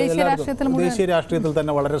മറ്റ് ദേശീയ രാഷ്ട്രീയത്തിൽ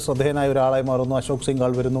തന്നെ വളരെ ശ്രദ്ധേയനായ ഒരാളായി മാറുന്നു. അശോക്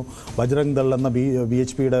സിംഗാൾ വരുന്നു, ബജ്രംഗ് ദൾ എന്ന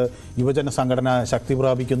BHPയുടെ യുവജന സംഘടന ശക്തി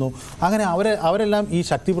പ്രാപിക്കുന്നു. അങ്ങനെ അവരെല്ലാം ഈ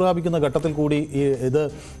ശക്തി പ്രാപിക്കുന്ന ഘട്ടത്തിൽ കൂടി ഇത്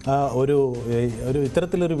ഒരു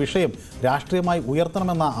ഇത്തരത്തിലൊരു വിഷയം രാഷ്ട്രീയമായി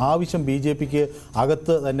ഉയർത്തണമെന്ന ആവശ്യം BJPക്ക്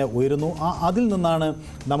അകത്ത് തന്നെ ഉയരുന്നു. അതിൽ നിന്നാണ്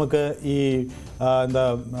നമുക്ക് ഈ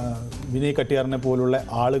വിനയ് കട്ടിയാറിനെ പോലുള്ള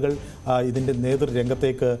ആളുകൾ ഇതിൻ്റെ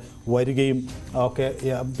നേതൃരംഗത്തേക്ക് വരികയും ഒക്കെ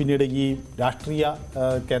പിന്നീട് ഈ രാഷ്ട്രീയ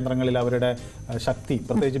കേന്ദ്രങ്ങളിൽ അവരുടെ ശക്തി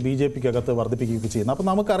പ്രത്യേകിച്ച് BJPക്കകത്ത് വർദ്ധിപ്പിക്കുകയൊക്കെ ചെയ്യുന്നത്. അപ്പോൾ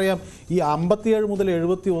നമുക്കറിയാം ഈ 57 മുതൽ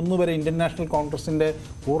 71 വരെ ഇന്ത്യൻ നാഷണൽ കോൺഗ്രസിൻ്റെ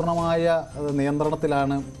പൂർണ്ണമായ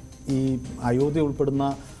നിയന്ത്രണത്തിലാണ് ഈ അയോധ്യ ഉൾപ്പെടുന്ന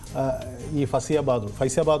ഈ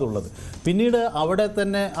ഫൈസാബാദ് ഉള്ളത്. പിന്നീട് അവിടെ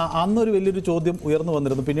തന്നെ അന്നൊരു വലിയൊരു ചോദ്യം ഉയർന്നു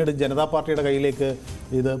വന്നിരുന്നു. പിന്നീട് ജനതാ പാർട്ടിയുടെ കയ്യിലേക്ക്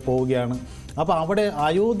ഇത് പോവുകയാണ്. അപ്പോൾ അവിടെ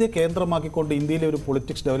അയോധ്യ കേന്ദ്രമാക്കിക്കൊണ്ട് ഇന്ത്യയിലെ ഒരു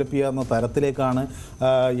പൊളിറ്റിക്സ് ഡെവലപ്പ് ചെയ്യുന്ന തരത്തിലേക്കാണ്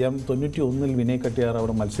 91-ൽ വിനയ് കട്ടിയാർ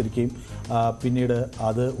അവിടെ മത്സരിക്കുകയും പിന്നീട്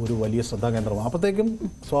അത് ഒരു വലിയ ശ്രദ്ധാകേന്ദ്രമാണ്. അപ്പോഴത്തേക്കും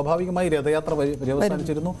സ്വാഭാവികമായി രഥയാത്ര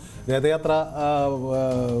പര്യവസാനിച്ചിരുന്നു. രഥയാത്ര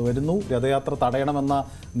വരുന്നു. രഥയാത്ര തടയണമെന്ന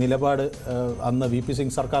നിലപാട് അന്ന് VP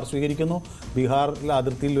സിംഗ് സർക്കാർ സ്വീകരിക്കുന്നു. ബീഹാറിലെ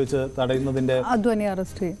അതിർത്തിയിൽ വെച്ച് തടയുന്നതിൻ്റെ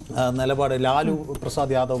നിലപാട് ലാലു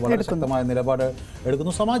പ്രസാദ് യാദവ് വളരെ ശക്തമായ നിലപാട്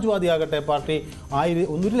എടുക്കുന്നു. സമാജ്വാദി ആകട്ടെ പാർട്ടി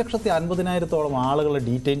 1,50,000 ആളുകളെ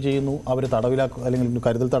ഡീറ്റെയിൻ ചെയ്യുന്നു, അവർ തടവിലാക്കും അല്ലെങ്കിൽ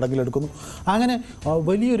കരുതൽ തടവിലെടുക്കുന്നു. അങ്ങനെ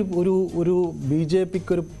വലിയൊരു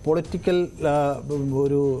BJPക്ക് ഒരു പൊളിറ്റിക്കൽ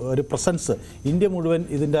ഒരു പ്രസൻസ് ഇന്ത്യ മുഴുവൻ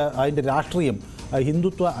അതിൻ്റെ രാഷ്ട്രീയം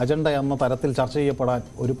ഹിന്ദുത്വ അജണ്ട എന്ന തരത്തിൽ ചർച്ച ചെയ്യപ്പെടാൻ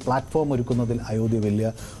ഒരു പ്ലാറ്റ്ഫോം ഒരുക്കുന്നതിൽ അയോധ്യ വലിയ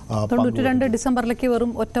 92 ഡിസംബറിലേക്ക്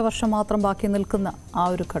വെറും ഒറ്റ വർഷം മാത്രം ബാക്കി നിൽക്കുന്ന ആ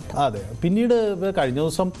ഒരു ഘട്ടം. അതെ. പിന്നീട് കഴിഞ്ഞ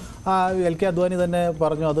ദിവസം LK അദ്വാനി തന്നെ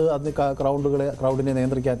പറഞ്ഞു അതിന് ക്രൗഡിനെ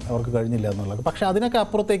നിയന്ത്രിക്കാൻ അവർക്ക് കഴിഞ്ഞില്ല എന്നുള്ളത്. പക്ഷേ അതിനൊക്കെ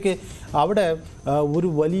അപ്പുറത്തേക്ക് അവിടെ ഒരു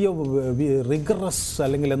വലിയ റിഗറസ്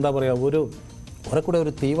അല്ലെങ്കിൽ എന്താ പറയുക കുറെ കൂടെ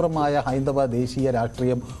ഒരു തീവ്രമായ ഹൈന്ദവ ദേശീയ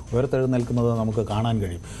രാഷ്ട്രീയം ഉയർത്തെഴുന്നേൽക്കുന്നത് നമുക്ക് കാണാൻ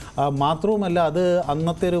കഴിയും. മാത്രവുമല്ല അത്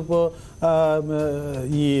അന്നത്തെ ഇപ്പോൾ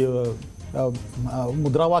ഈ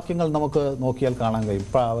മുദ്രാവാക്യങ്ങൾ നമുക്ക് നോക്കിയാൽ കാണാൻ കഴിയും.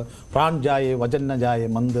 പ്രാൺ ജായെ വജന്ന ജായെ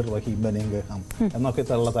മന്ദിർ വഹി ബനേംഗെ ഹം എന്നൊക്കെ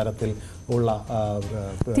ഉള്ള തരത്തിൽ ഉള്ള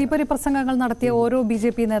തീപ്പൊരി പ്രസംഗങ്ങൾ നടത്തിയ ഓരോ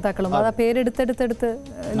BJP നേതാക്കളും അത് പേരെടുത്തെടുത്തെടുത്ത്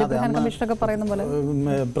കമ്മീഷനൊക്കെ പറയുന്ന പോലെ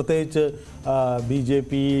പ്രത്യേകിച്ച്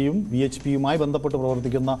BJPയും VHPയുമായി ബന്ധപ്പെട്ട്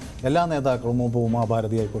പ്രവർത്തിക്കുന്ന എല്ലാ നേതാക്കളും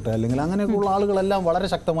ഉമാഭാരതി ആയിക്കോട്ടെ അല്ലെങ്കിൽ അങ്ങനെയൊക്കെയുള്ള ആളുകളെല്ലാം വളരെ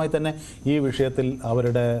ശക്തമായി തന്നെ ഈ വിഷയത്തിൽ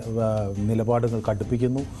അവരുടെ നിലപാടുകൾ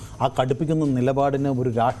കടുപ്പിക്കുന്നു. ആ കടുപ്പിക്കുന്ന നിലപാടിന് ഒരു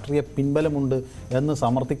രാഷ്ട്രീയ പിൻബലമുണ്ട് എന്ന്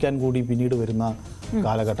സമർത്ഥിക്കാൻ കൂടി പിന്നീട് വരുന്ന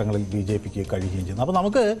കാലഘട്ടങ്ങളിൽ BJPക്ക് കഴിയുകയും ചെയ്യുന്നു. അപ്പോൾ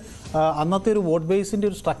നമുക്ക് അന്നത്തെ ഒരു വോട്ട് ബേസിൻ്റെ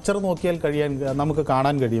ഒരു സ്ട്രക്ചർ നോക്കിയാൽ നമുക്ക്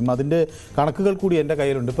കാണാൻ കഴിയും. അതിൻ്റെ കണക്കുകൾ കൂടി എൻ്റെ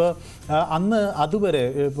കയ്യിലുണ്ട്. ഇപ്പോൾ അന്ന് അതുവരെ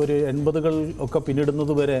ഇപ്പോൾ ഒരു 80s ഒക്കെ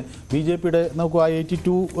പിന്നിടുന്നത് വരെ BJPയുടെ നമുക്ക്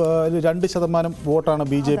 82% വോട്ടാണ്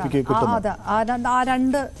BJPക്ക് കിട്ടുന്നത്.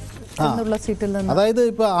 അതായത്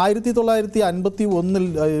ഇപ്പോൾ 1951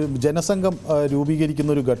 ജനസംഘം രൂപീകരിക്കുന്ന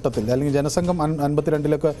ഒരു ഘട്ടത്തിൽ അല്ലെങ്കിൽ ജനസംഘം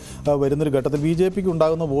 52 വരുന്നൊരു ഘട്ടത്തിൽ BJPക്ക്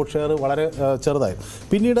ഉണ്ടാകുന്ന വോട്ട് ഷെയർ വളരെ ചെറുതായിരുന്നു.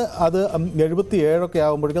 പിന്നീട് അത് 77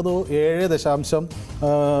 ആകുമ്പോഴേക്കും അത്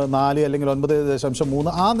 7.4 അല്ലെങ്കിൽ 9.3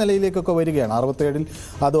 ആ നിലയിലേക്കൊക്കെ വരികയാണ്. 67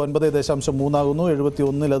 അത് 9.3 ആകുന്നു,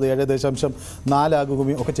 71 അത് 7.4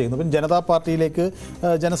 ആകുകയും ഒക്കെ ചെയ്യുന്നു. പിന്നെ ജനതാ പാർട്ടിയിലേക്ക്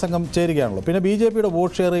ജനസംഘം ചേരുകയാണല്ലോ. പിന്നെ BJPയുടെ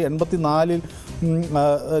വോട്ട് ഷെയർ 84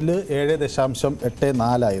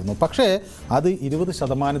 7.84 ആയിരുന്നു. പക്ഷേ അത്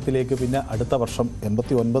 20% പിന്നെ അടുത്ത വർഷം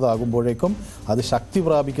 89 ആകുമ്പോഴേക്കും അത് ശക്തി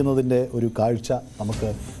പ്രാപിക്കുന്നതിൻ്റെ ഒരു കാഴ്ച നമുക്ക്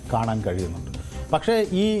കാണാൻ കഴിയുന്നുണ്ട്. പക്ഷേ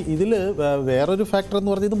ഇതിൽ വേറൊരു ഫാക്ടർ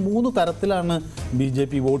എന്ന് പറഞ്ഞാൽ ഇത് 3 തരത്തിലാണ്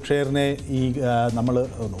BJP വോട്ട് ഷെയറിനെ നമ്മൾ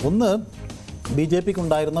ഒന്ന് BJPക്ക്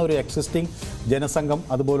ഉണ്ടായിരുന്ന ഒരു എക്സിസ്റ്റിംഗ് ജനസംഘം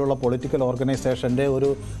അതുപോലുള്ള പൊളിറ്റിക്കൽ ഓർഗനൈസേഷൻ്റെ ഒരു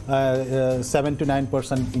 7 to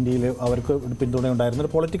 9% ഇന്ത്യയിൽ അവർക്ക് പിന്തുണയുണ്ടായിരുന്ന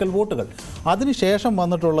ഒരു പൊളിറ്റിക്കൽ വോട്ടുകൾ. അതിനുശേഷം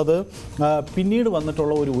വന്നിട്ടുള്ളത് പിന്നീട്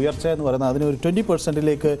വന്നിട്ടുള്ള ഒരു ഉയർച്ച എന്ന് പറയുന്നത് അതിന് ഒരു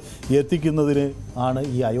 20% എത്തിക്കുന്നതിന് ആണ്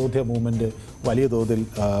ഈ അയോധ്യ മൂവ്മെൻറ്റ് വലിയ തോതിൽ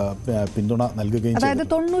പിന്തുണ നൽകുകയും ചെയ്തു. അതായത്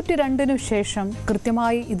 92 ശേഷം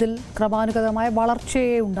കൃത്യമായി ഇതിൽ ക്രമാനുഗതമായ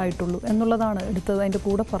വളർച്ചയേ ഉണ്ടായിട്ടുള്ളൂ എന്നുള്ളതാണ് എടുത്തത് അതിൻ്റെ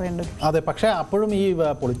കൂടെ പറയേണ്ടത്. അതെ, പക്ഷേ അപ്പോഴും ഈ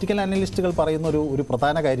പൊളിറ്റിക്കൽ അനലിസ്റ്റുകൾ പറയുന്ന ഒരു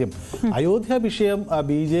പ്രധാന കാര്യം അയോധ്യ വിഷയം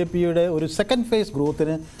BJPയുടെ ഒരു സെക്കൻഡ് ഫേസ്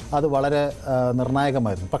ഗ്രോത്തിന് അത് വളരെ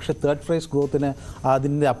നിർണായകമായിരുന്നു. പക്ഷേ തേർഡ് ഫേസ് ഗ്രോത്തിന്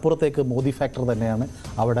അതിൻ്റെ അപ്പുറത്തേക്ക് മോദി ഫാക്ടർ തന്നെയാണ്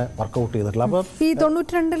അവിടെ വർക്കൗട്ട് ചെയ്തിട്ടുള്ളത്. അപ്പോൾ ഈ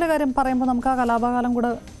 92 കാര്യം പറയുമ്പോൾ നമുക്ക് ആ കലാപകാലം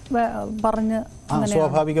കൂടെ പറഞ്ഞ്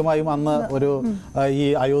സ്വാഭാവികമായും അന്ന് ഒരു ഈ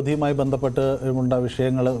അയോധ്യയുമായി ബന്ധപ്പെട്ട് ഉണ്ട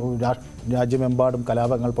വിഷയങ്ങൾ രാജ്യമെമ്പാടും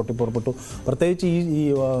കലാപങ്ങൾ പൊട്ടിപ്പുറപ്പെട്ടു. പ്രത്യേകിച്ച് ഈ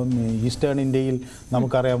ഈസ്റ്റേൺ ഇന്ത്യയിൽ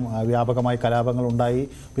നമുക്കറിയാം വ്യാപകമായി കലാപങ്ങൾ ഉണ്ടായി.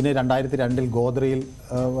 പിന്നെ 2002 ഗോദ്രയിൽ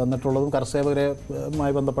വന്നിട്ടുള്ളതും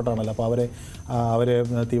കർഷകരുമായി ബന്ധപ്പെട്ടാണല്ലോ. അപ്പോൾ അവരെ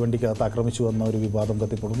തീവണ്ടിക്കകത്ത് ആക്രമിച്ചു വന്ന ഒരു വിവാദം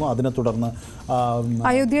കത്തിപ്പെടുന്നു. അതിനെ തുടർന്ന്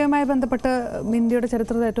അയോധ്യയുമായി ബന്ധപ്പെട്ട് ഇന്ത്യയുടെ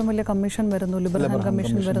ചരിത്രത്തിൽ ഏറ്റവും വലിയ കമ്മീഷൻ വരുന്നു, ലിബറൽ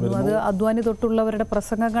കമ്മീഷൻ വരുന്നു. അത് അദ്വാനി തൊട്ടുള്ളവരുടെ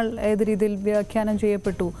പ്രസംഗങ്ങൾ ഏത് രീതിയിൽ വ്യാഖ്യാനം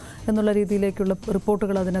ചെയ്യപ്പെട്ടു എന്നുള്ള രീതിയിലേക്കുള്ള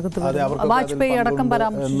റിപ്പോർട്ടുകൾ അതിനകത്ത് വാജ്പേയി അടക്കം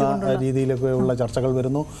പരാമർശിച്ചുകൊണ്ടുള്ള രീതിയിലൊക്കെയുള്ള ചർച്ചകൾ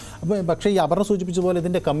വരുന്നു. പക്ഷേ ഈ അപർണ സൂചിപ്പിച്ചതുപോലെ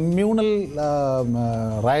ഇതിൻ്റെ കമ്മ്യൂണൽ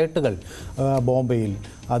റയട്ടുകൾ ബോംബെയിൽ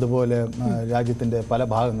അതുപോലെ രാജ്യത്തിൻ്റെ പല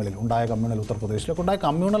ഭാഗങ്ങളിൽ ഉണ്ടായ കമ്മ്യൂണൽ ഉത്തർപ്രദേശിലൊക്കെ ഉണ്ടായ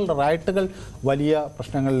കമ്മ്യൂണൽ റയട്ടുകൾ വലിയ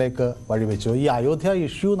പ്രശ്നങ്ങളിലേക്ക് വഴിവെച്ചു. ഈ അയോധ്യ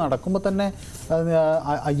ഇഷ്യൂ നടക്കുമ്പോൾ തന്നെ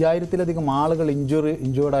 5000-ലധികം ആളുകൾ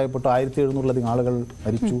ഇഞ്ചേർഡ് ആയപ്പെട്ടു, 1700-ലധികം ആളുകൾ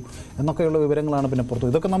മരിച്ചു എന്നൊക്കെയുള്ള വിവരങ്ങളാണ് പിന്നെ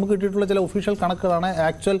പുറത്തു. ഇതൊക്കെ നമുക്ക് കിട്ടിയിട്ടുള്ള ചില ഒഫീഷ്യൽ കണക്കുകളാണ്.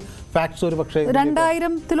 ആക്ച്വൽ ഫാക്ട്സ് ഒരു പക്ഷേ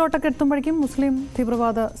 2000-ലോട്ടൊക്കെ എത്തുമ്പോഴേക്കും മുസ്ലിം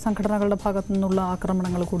തീവ്രവാദ സംഘടനകളുടെ ഭാഗത്തു നിന്നുള്ള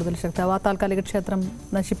ആക്രമണങ്ങൾ കൂടുതൽ ശക്തമാവുക, താൽക്കാലിക ക്ഷേത്രം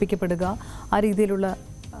നശിപ്പിക്കപ്പെടുക, ആ രീതിയിലുള്ള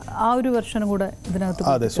ആ ഒരു വെർഷനും കൂടെ ഇതിനകത്ത്.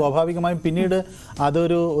 അതെ, സ്വാഭാവികമായും പിന്നീട്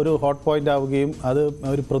അതൊരു ഹോട്ട് പോയിന്റ് ആവുകയും അത്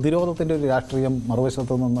ഒരു പ്രതിരോധത്തിന്റെ ഒരു രാഷ്ട്രീയം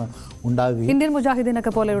മറുവശത്തു നിന്ന് ഉണ്ടാകുകയും ഇന്ത്യൻ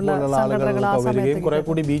മുജാഹിദീനൊക്കെ പോലെയുള്ള വരികയും കുറെ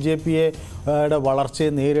കൂടി BJPയുടെ വളർച്ചയെ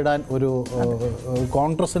നേരിടാൻ ഒരു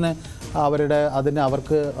കോൺഗ്രസിന്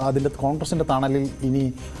അതിൻ്റെ കോൺഗ്രസിന്റെ തണലിൽ ഇനി.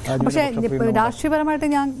 പക്ഷേ രാഷ്ട്രീയപരമായിട്ട്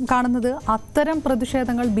ഞാൻ കാണുന്നത് അത്തരം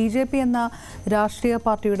പ്രതിഷേധങ്ങൾ BJP എന്ന രാഷ്ട്രീയ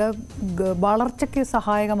പാർട്ടിയുടെ വളർച്ചയ്ക്ക്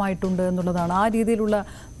സഹായകമായിട്ടുണ്ട് എന്നുള്ളതാണ്. ആ രീതിയിലുള്ള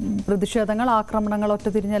പ്രതിഷേധങ്ങൾ, ആക്രമണങ്ങൾ,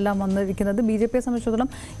 ഒറ്റതിരിഞ്ഞെല്ലാം വന്നിരിക്കുന്നത് BJPയെ സംബന്ധിച്ചിടത്തോളം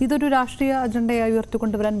ഇതൊരു രാഷ്ട്രീയ അജണ്ടയായി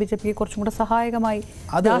ഉയർത്തിക്കൊണ്ടുവരാൻ BJPയെ കുറച്ചും കൂടെ സഹായകമായി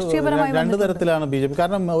രാഷ്ട്രീയപരമായി 2 തരത്തിലാണ് BJP.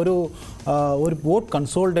 കാരണം ഒരു വോട്ട്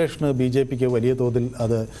കൺസോളിഡേഷന് BJPക്ക് വലിയ തോതിൽ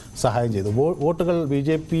അത് സഹായം ചെയ്തു. വോട്ടുകൾ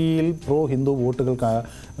BJPയിൽ പ്രോ ഹിന്ദു വോട്ടുകൾ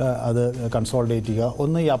അത് കൺസോളിഡേറ്റ് ചെയ്യുക.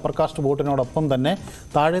 ഒന്ന് ഈ അപ്പർ കാസ്റ്റ് വോട്ടിനോടൊപ്പം തന്നെ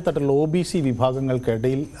താഴെത്തട്ടിൽ OBC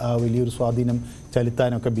വിഭാഗങ്ങൾക്കിടയിൽ വലിയൊരു സ്വാധീനം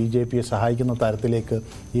ചലിത്താനൊക്കെ BJPയെ സഹായിക്കുന്ന തരത്തിലേക്ക്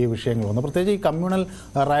ഈ വിഷയങ്ങൾ വന്നു. പ്രത്യേകിച്ച് ഈ കമ്മ്യൂണൽ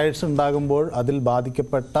റൈറ്റ്സ് ഉണ്ടാകുമ്പോൾ അതിൽ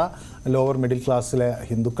ബാധിക്കപ്പെട്ട ലോവർ മിഡിൽ ക്ലാസ്സിലെ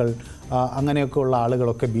ഹിന്ദുക്കൾ അങ്ങനെയൊക്കെയുള്ള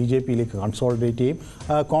ആളുകളൊക്കെ BJPയിലേക്ക് കൺസോളിഡേറ്റ് ചെയ്യും.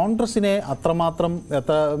 കോൺഗ്രസിനെ അത്രമാത്രം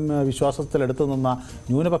വിശ്വാസത്തിലെടുത്തു നിന്ന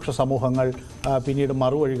ന്യൂനപക്ഷ സമൂഹങ്ങൾ പിന്നീട്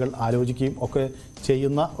മറുവഴികൾ ആലോചിക്കുകയും ഒക്കെ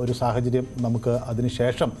ചെയ്യുന്ന ഒരു സാഹചര്യം നമുക്ക്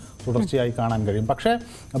അതിനുശേഷം തുടർച്ചയായി കാണാൻ കഴിയും. പക്ഷേ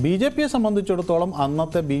BJPയെ സംബന്ധിച്ചിടത്തോളം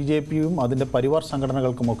അന്നത്തെ BJPയും അതിൻ്റെ പരിവാർ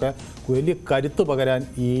സംഘടനകൾക്കുമൊക്കെ വലിയ കരുത്ത് പകരാൻ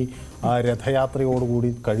ഈ രഥയാത്രയോടുകൂടി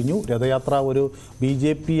കഴിഞ്ഞു. രഥയാത്ര ഒരു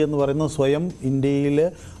BJP എന്ന് പറയുന്നത് സ്വയം ഇന്ത്യയിൽ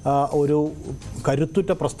ഒരു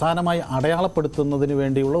കരുത്തുറ്റ പ്രസ്ഥാനമായി അടയാളപ്പെടുത്തുന്നതിന്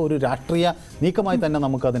വേണ്ടിയുള്ള ഒരു രാഷ്ട്രീയ നീക്കമായി തന്നെ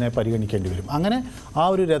നമുക്കതിനെ പരിഗണിക്കേണ്ടി വരും. അങ്ങനെ ആ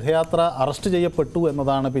ഒരു രഥയാത്ര അറസ്റ്റ് ചെയ്യപ്പെട്ടു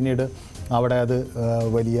എന്നതാണ് പിന്നീട് അവിടെ അത്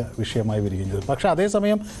വലിയ വിഷയമായി വരികയും ചെയ്തു. പക്ഷേ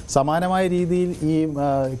അതേസമയം സമാനമായ രീതിയിൽ ഈ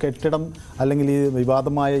കെട്ടിടം അല്ലെങ്കിൽ ഈ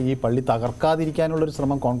വിവാദമായ ഈ പള്ളി തകർക്കാതിരിക്കാനുള്ളൊരു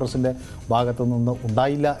ശ്രമം കോൺഗ്രസിൻ്റെ ഭാഗത്തു നിന്ന്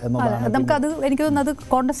ഉണ്ടായില്ല എന്നതാണ്. നമുക്കത് എനിക്ക് തോന്നുന്നത്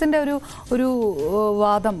കോൺഗ്രസിൻ്റെ ഒരു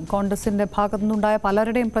വാദം, കോൺഗ്രസിൻ്റെ ഭാഗത്തു നിന്നുണ്ടായ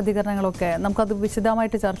പലരുടെയും പ്രതികരണങ്ങളൊക്കെ നമുക്കത്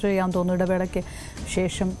വിശദമായിട്ട് ചർച്ച ചെയ്യാൻ തോന്നുന്നു ഇടവേളയ്ക്ക്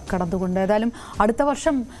ശേഷം കടന്നുകൊണ്ട്. ഏതായാലും അടുത്ത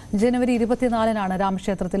വർഷം ജനുവരി 24-നാണ്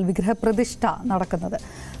രാമക്ഷേത്രത്തിൽ വിഗ്രഹപ്രതിഷ്ഠ നടക്കുന്നത്.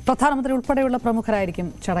 പ്രധാനമന്ത്രി ഉൾപ്പെടെയുള്ള പ്രമുഖരായിരിക്കും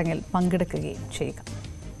ചടങ്ങിൽ പങ്കെടുക്കുകയും ചെയ്യുക.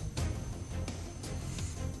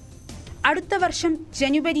 അടുത്ത വർഷം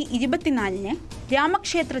ജനുവരി 24-ന്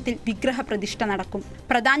രാമക്ഷേത്രത്തിൽ വിഗ്രഹപ്രതിഷ്ഠ നടക്കും.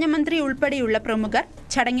 പ്രധാനമന്ത്രി ഉൾപ്പെടെയുള്ള പ്രമുഖർ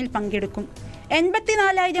ചടങ്ങിൽ പങ്കെടുക്കും.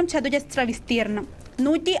 84,000 ചതുരശ്ര വിസ്തീർണം,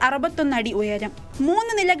 161 അടി ഉയരം,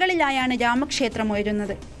 3 നിലകളിലായാണ് രാമക്ഷേത്രം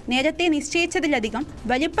ഉയരുന്നത്. നേരത്തെ നിശ്ചയിച്ചതിലധികം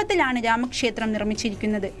വലിപ്പത്തിലാണ് രാമക്ഷേത്രം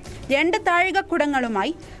നിർമ്മിച്ചിരിക്കുന്നത്. 2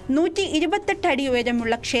 താഴികക്കുടങ്ങളുമായി 128 അടി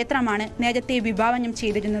ഉയരമുള്ള ക്ഷേത്രമാണ് നേരത്തെ വിഭാവനം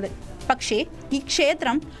ചെയ്തിരുന്നത്. പക്ഷേ ഈ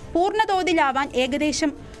ക്ഷേത്രം പൂർണ്ണതോതിലാവാൻ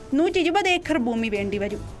ഏകദേശം 120 ഏക്കർ ഭൂമി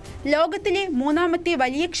വേണ്ടിവരും. ലോകത്തിലെ 3ാമത്തെ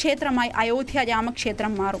വലിയ ക്ഷേത്രമായി അയോധ്യ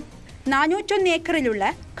രാമക്ഷേത്രം മാറും. 401 ഏക്കറിലുള്ള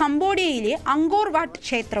കംബോഡിയയിലെ അങ്കോർ വാട്ട്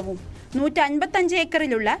ക്ഷേത്രവും 155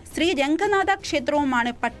 ഏക്കറിലുള്ള ശ്രീ രംഗനാഥ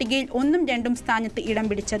ക്ഷേത്രവുമാണ് പട്ടികയിൽ 1ഉം 2ഉം സ്ഥാനത്ത് ഇടം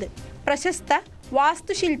പിടിച്ചത്. പ്രശസ്ത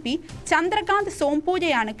വാസ്തുശില്പി ചന്ദ്രകാന്ത്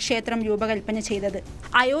സോംപൂജയാണ് ക്ഷേത്രം രൂപകൽപ്പന ചെയ്തത്.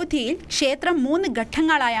 അയോധ്യയിൽ ക്ഷേത്രം 3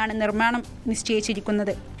 ഘട്ടങ്ങളായാണ് നിർമ്മാണം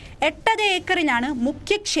നിശ്ചയിച്ചിരിക്കുന്നത്. 8.5 ഏക്കറിലാണ്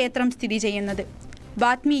മുഖ്യ ക്ഷേത്രം സ്ഥിതി ചെയ്യുന്നത്.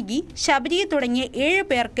 വാത്മീകി, ശബരി തുടങ്ങിയ 7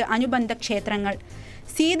 പേർക്ക് അനുബന്ധ ക്ഷേത്രങ്ങൾ.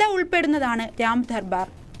 സീത ഉൾപ്പെടുന്നതാണ് രാം ദർബാർ.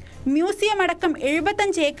 മ്യൂസിയം അടക്കം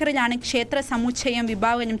 75 ഏക്കറിലാണ് ക്ഷേത്ര സമുച്ചയം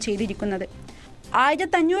വിഭാവനം ചെയ്തിരിക്കുന്നത്.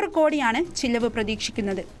 1500 കോടിയാണ് ചിലവ്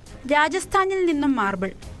പ്രതീക്ഷിക്കുന്നത്. രാജസ്ഥാനിൽ നിന്നും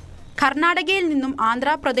മാർബിൾ, കർണാടകയിൽ നിന്നും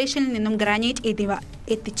ആന്ധ്രാപ്രദേശിൽ നിന്നും ഗ്രാനൈറ്റ് എന്നിവ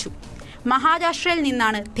എത്തിച്ചു. മഹാരാഷ്ട്രയിൽ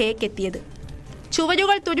നിന്നാണ് തേക്ക് എത്തിയത്.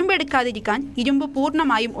 ചുവരുകൾ തുരുമ്പെടുക്കാതിരിക്കാൻ ഇരുമ്പ്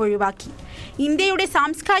പൂർണ്ണമായും ഒഴിവാക്കി. ഇന്ത്യയുടെ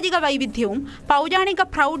സാംസ്കാരിക വൈവിധ്യവും പൗരാണിക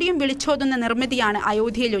പ്രൗഢിയും വിളിച്ചോതുന്ന നിർമ്മിതിയാണ്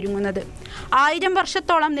അയോധ്യയിൽ ഒരുങ്ങുന്നത്. 1000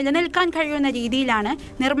 വർഷത്തോളം നിലനിൽക്കാൻ കഴിയുന്ന രീതിയിലാണ്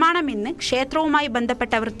നിർമ്മാണമെന്ന് ക്ഷേത്രവുമായി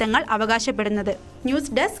ബന്ധപ്പെട്ട വൃത്തങ്ങൾ അവകാശപ്പെടുന്നത്.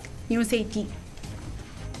 News desk, news 18.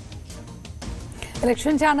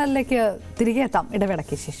 ഇലക്ഷൻ ചാനലിലേക്ക് തിരികെ എത്താം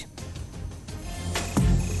ഇടവേളയ്ക്ക് ശേഷം.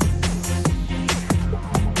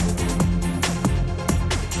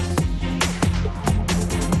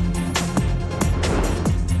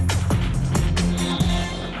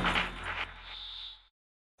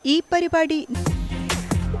 ഈ പരിപാടി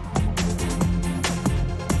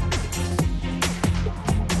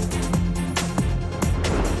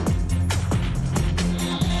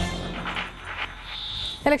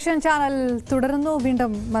ഇലക്ഷൻ ചാനൽ തുടരുന്നു.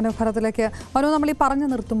 വീണ്ടും മനോഹരത്തിലേക്ക് നമ്മൾ ഈ പറഞ്ഞു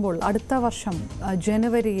നിർത്തുമ്പോൾ അടുത്ത വർഷം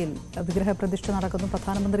ജനുവരിയിൽ വിഗ്രഹപ്രതിഷ്ഠ നടക്കുന്നു.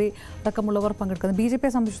 പ്രധാനമന്ത്രി അടക്കമുള്ളവർ പങ്കെടുക്കുന്നു.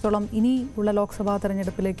 BJPയെ സംബന്ധിച്ചിടത്തോളം ഇനി ഉള്ള ലോക്സഭാ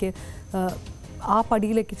തെരഞ്ഞെടുപ്പിലേക്ക് ആ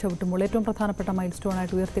പടിയിലേക്ക് ചവിട്ടുമ്പോൾ ഏറ്റവും പ്രധാനപ്പെട്ട മൈൽ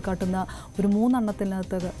സ്റ്റോണായിട്ട് ഉയർത്തിക്കാട്ടുന്ന ഒരു 3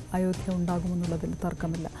 എണ്ണത്തിനകത്ത് അയോധ്യ ഉണ്ടാകുമെന്നുള്ളതിൽ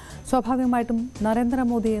തർക്കമില്ല. സ്വാഭാവികമായിട്ടും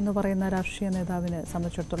നരേന്ദ്രമോദി എന്ന് പറയുന്ന രാഷ്ട്രീയ നേതാവിനെ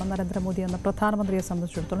സംബന്ധിച്ചിടത്തോളം, നരേന്ദ്രമോദി എന്ന പ്രധാനമന്ത്രിയെ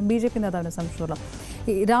സംബന്ധിച്ചിടത്തോളം, BJP നേതാവിനെ സംബന്ധിച്ചിടത്തോളം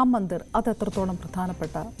ഈ രാം മന്ദിർ അത് എത്രത്തോളം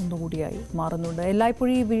പ്രധാനപ്പെട്ട ഒന്നുകൂടിയായി മാറുന്നുണ്ട്.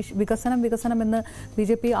 എല്ലായ്പ്പോഴും ഈ വികസനം എന്ന്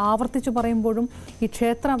BJP ആവർത്തിച്ചു പറയുമ്പോഴും ഈ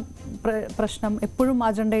ക്ഷേത്ര പ്രശ്നം എപ്പോഴും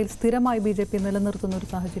അജണ്ടയിൽ സ്ഥിരമായി BJP നിലനിർത്തുന്ന ഒരു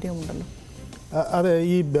സാഹചര്യമുണ്ടല്ലോ. അതെ,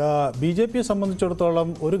 ഈ BJPയെ സംബന്ധിച്ചിടത്തോളം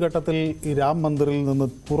ഒരു ഘട്ടത്തിൽ ഈ രാം മന്ദിറിൽ നിന്ന്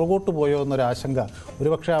പുറകോട്ട് പോയോ എന്നൊരാശങ്ക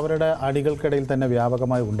ഒരുപക്ഷെ അവരുടെ അണികൾക്കിടയിൽ തന്നെ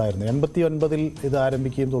വ്യാപകമായി ഉണ്ടായിരുന്നു. 89-ൽ ഇത്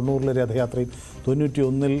ആരംഭിക്കുകയും 90-ൽ രഥയാത്രയും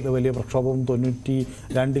 91-ൽ വലിയ പ്രക്ഷോഭവും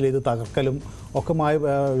 92-ൽ ഇത് തകർക്കലും ഒക്കെമായ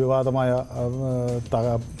വിവാദമായ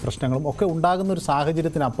പ്രശ്നങ്ങളും ഒക്കെ ഉണ്ടാകുന്ന ഒരു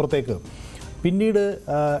സാഹചര്യത്തിനപ്പുറത്തേക്ക് പിന്നീട്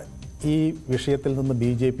ഈ വിഷയത്തിൽ നിന്ന്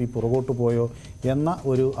BJP പുറകോട്ട് പോയോ എന്ന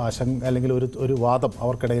ഒരു ആശങ്ക അല്ലെങ്കിൽ ഒരു വാദം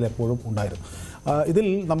അവർക്കിടയിൽ എപ്പോഴും ഉണ്ടായിരുന്നു. ഇതിൽ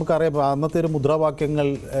നമുക്കറിയാം അന്നത്തെ ഒരു മുദ്രാവാക്യങ്ങൾ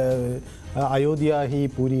അയോധ്യ ഹി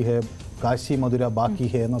പൂരി ഹെ, കാശി മധുര ബാക്കി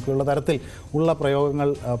ഹേ എന്നൊക്കെയുള്ള തരത്തിൽ ഉള്ള പ്രയോഗങ്ങൾ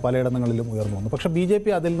പലയിടങ്ങളിലും ഉയർന്നു വന്നു. പക്ഷേ BJP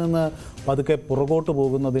അതിൽ നിന്ന് പതുക്കെ പുറകോട്ട്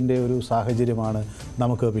പോകുന്നതിൻ്റെ ഒരു സാഹചര്യമാണ്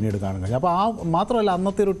നമുക്ക് പിന്നീട് കാണാൻ കഴിഞ്ഞത്. അപ്പോൾ മാത്രമല്ല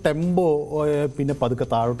അന്നത്തെ ഒരു ടെമ്പോ പിന്നെ പതുക്കെ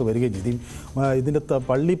താഴോട്ട് വരികയും ചെയ്തു. ഇതിൻ്റെ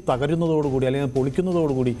പള്ളി തകരുന്നതോടുകൂടി അല്ലെങ്കിൽ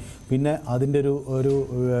പൊളിക്കുന്നതോടുകൂടി പിന്നെ അതിൻ്റെ ഒരു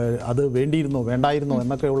അത് വേണ്ടിയിരുന്നോ വേണ്ടായിരുന്നോ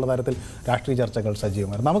എന്നൊക്കെയുള്ള തരത്തിൽ രാഷ്ട്രീയ ചർച്ചകൾ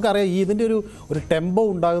സജീവമായിരുന്നു. നമുക്കറിയാം ഇതിൻ്റെ ഒരു ടെമ്പോ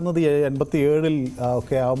ഉണ്ടാകുന്നത് 87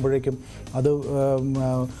 ഒക്കെ ആകുമ്പോഴേക്കും അത്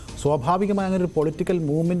സ്വാഭാവികമായ അങ്ങനെ ഒരു പൊളിറ്റിക്കൽ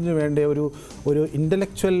മൂവ്മെൻറ്റിന് വേണ്ട ഒരു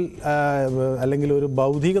ഇൻ്റലക്ച്വൽ അല്ലെങ്കിൽ ഒരു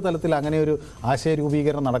ബൗദ്ധിക തലത്തിൽ അങ്ങനെ ഒരു ആശയ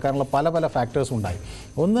രൂപീകരണം നടക്കാനുള്ള പല ഫാക്ടേഴ്സും ഉണ്ടായി.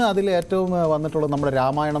 ഒന്ന് അതിൽ ഏറ്റവും വന്നിട്ടുള്ളത് നമ്മുടെ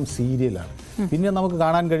രാമായണം സീരിയലാണ്. പിന്നെ നമുക്ക്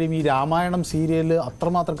കാണാൻ കഴിയും ഈ രാമായണം സീരിയൽ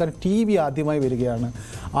അത്രമാത്രം TV ആദ്യമായി വരികയാണ്.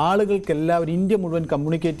 ആളുകൾക്കെല്ലാവരും ഇന്ത്യ മുഴുവൻ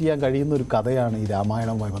കമ്മ്യൂണിക്കേറ്റ് ചെയ്യാൻ കഴിയുന്ന ഒരു കഥയാണ് ഈ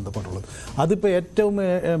രാമായണവുമായി ബന്ധപ്പെട്ടുള്ളത്. അതിപ്പോൾ ഏറ്റവും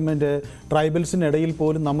ട്രൈബൽസിനിടയിൽ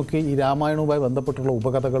പോലും നമുക്ക് ഈ രാമായണവുമായി ബന്ധപ്പെട്ടുള്ള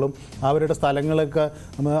ഉപകഥകളും അവരുടെ സ്ഥലങ്ങളൊക്കെ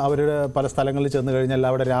അവരുടെ പല സ്ഥലങ്ങളിൽ ചെന്ന് കഴിഞ്ഞാൽ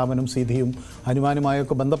അവിടെ രാമനും സീതയും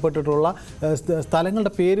ഹനുമാനുമായൊക്കെ ബന്ധപ്പെട്ടിട്ടുള്ള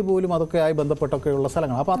സ്ഥലങ്ങളുടെ പേര് പോലും അതൊക്കെ ആയി ബന്ധപ്പെട്ടൊക്കെയുള്ള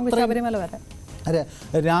സ്ഥലങ്ങൾ. അപ്പോൾ അതെ,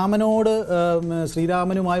 രാമനോട്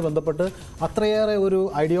ശ്രീരാമനുമായി ബന്ധപ്പെട്ട് അത്രയേറെ ഒരു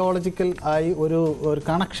ഐഡിയോളജിക്കൽ ആയി ഒരു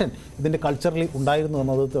കണക്ഷൻ ഇതിൻ്റെ കൾച്ചറലി ഉണ്ടായിരുന്നു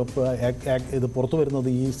എന്നത് ഇത് പുറത്തു വരുന്നത്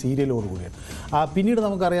ഈ സീരിയലോടുകൂടിയാണ്. പിന്നീട്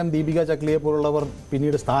നമുക്കറിയാം ദീപിക ചക്ലിയെ പോലുള്ളവർ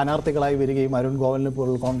പിന്നീട് സ്ഥാനാർത്ഥികളായി വരികയും അരുൺ ഗോവലിനെ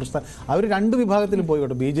പോലുള്ള കോൺഗ്രസ് അവർ രണ്ട് വിഭാഗത്തിലും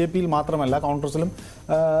പോയിക്കോട്ടെ, BJP-യിൽ മാത്രമല്ല കോൺഗ്രസിലും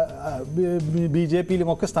BJP-യിലും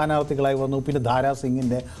ഒക്കെ സ്ഥാനാർത്ഥികളായി വന്നു. പിന്നെ ധാരാ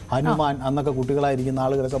സിംഗിൻ്റെ ഹനുമാൻ അന്നൊക്കെ കുട്ടികളായിരിക്കുന്ന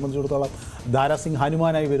ആളുകളെ സംബന്ധിച്ചിടത്തോളം ധാരാ സിംഗ്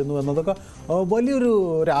ഹനുമാനായി വരുന്നു എന്നതൊക്കെ വലിയൊരു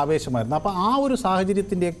ആവേശമായിരുന്നു. അപ്പോൾ ആ ഒരു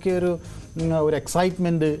സാഹചര്യത്തിൻ്റെയൊക്കെ ഒരു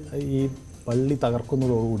എക്സൈറ്റ്മെൻറ്റ് ഈ പള്ളി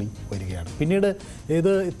തകർക്കുന്നതോടുകൂടി വരികയാണ്. പിന്നീട് ഇത്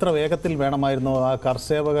ഇത്ര വേഗത്തിൽ വേണമായിരുന്നോ, ആ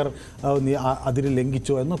കർസേവകർ അതിൽ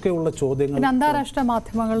ലംഘിച്ചോ എന്നൊക്കെയുള്ള ചോദ്യങ്ങൾ അന്താരാഷ്ട്ര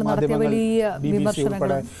മാധ്യമങ്ങൾ BBC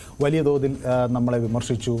ഉൾപ്പെടെ വലിയ തോതിൽ നമ്മളെ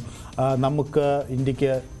വിമർശിച്ചു. നമുക്ക്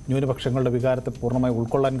ഇന്ത്യക്ക് ന്യൂനപക്ഷങ്ങളുടെ വികാരത്തെ പൂർണ്ണമായി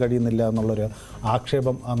ഉൾക്കൊള്ളാൻ കഴിയുന്നില്ല എന്നുള്ളൊരു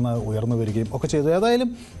ആക്ഷേപം അന്ന് ഉയർന്നു വരികയും ഒക്കെ ചെയ്തു. ഏതായാലും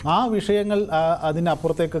ആ വിഷയങ്ങൾ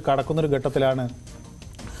അതിനപ്പുറത്തേക്ക് കടക്കുന്നൊരു ഘട്ടത്തിലാണ്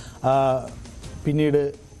പിന്നീട്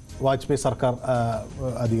വാജ്പേയി സർക്കാർ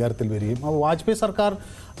അധികാരത്തിൽ വരികയും വാജ്പേയി സർക്കാർ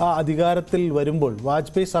അധികാരത്തിൽ വരുമ്പോൾ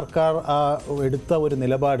വാജ്പേയി സർക്കാർ എടുത്ത ഒരു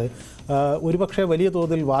നിലപാട് ഒരുപക്ഷെ വലിയ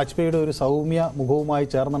തോതിൽ വാജ്പേയിയുടെ ഒരു സൗമ്യ മുഖവുമായി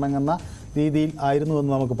ചേർന്നിണങ്ങുന്ന രീതിയിൽ ആയിരുന്നു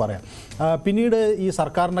എന്ന് നമുക്ക് പറയാം. പിന്നീട് ഈ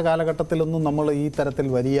സർക്കാരിൻ്റെ കാലഘട്ടത്തിലൊന്നും നമ്മൾ ഈ തരത്തിൽ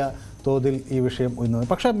വലിയ തോതിൽ ഈ വിഷയം ഉയർന്നത്.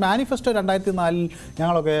 പക്ഷേ മാനിഫെസ്റ്റോ 2004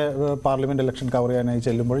 ഞങ്ങളൊക്കെ പാർലമെൻറ്റ് ഇലക്ഷൻ കവർ ചെയ്യാനായി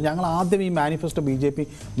ചെല്ലുമ്പോൾ ഞങ്ങൾ ആദ്യം ഈ മാനിഫെസ്റ്റോ BJP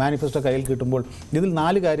മാനിഫെസ്റ്റോ കയ്യിൽ കിട്ടുമ്പോൾ ഇതിൽ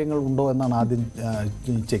 4 കാര്യങ്ങൾ ഉണ്ടോ എന്നാണ് ആദ്യം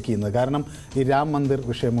ചെക്ക് ചെയ്യുന്നത്. കാരണം ഈ രാം മന്ദിർ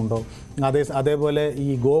വിഷയമുണ്ടോ, അതേപോലെ ഈ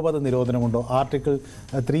ഗോവധ നിരോധനമുണ്ടോ, ആർട്ടിക്കിൾ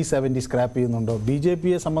 370 സ്ക്രാപ്പ് ചെയ്യുന്നുണ്ടോ,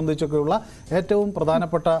 BJP-യെ സംബന്ധിച്ചൊക്കെയുള്ള ഏറ്റവും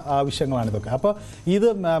പ്രധാനപ്പെട്ട ആവശ്യങ്ങളാണിതൊക്കെ. അപ്പോൾ ഇത്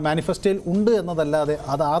മാനിഫെസ്റ്റോയിൽ ഉണ്ട് എന്നതല്ലാതെ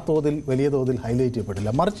അത് ആ തോതിൽ വലിയ തോതിൽ ഹൈലൈറ്റ്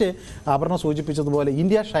ചെയ്യപ്പെട്ടില്ല. മറിച്ച് അപർണ സൂചിപ്പിച്ചതുപോലെ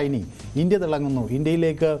ഇന്ത്യ ഷൈനിങ്, ഇന്ത്യ തിളങ്ങുന്നു,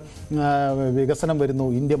 ഇന്ത്യയിലേക്ക് വികസനം വരുന്നു,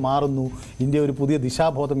 ഇന്ത്യ മാറുന്നു, ഇന്ത്യ ഒരു പുതിയ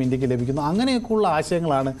ദിശാബോധം ഇന്ത്യക്ക് ലഭിക്കുന്നു, അങ്ങനെയൊക്കെയുള്ള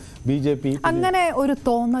ആശയങ്ങളാണ് BJP അങ്ങനെ ഒരു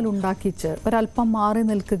തോന്നൽ ഉണ്ടാക്കിച്ച് ഒരല്പം മാറി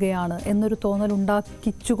നിൽക്കുകയാണ് എന്നൊരു തോന്നൽ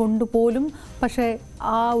ഉണ്ടാക്കിച്ചുകൊണ്ട് പോലും പക്ഷേ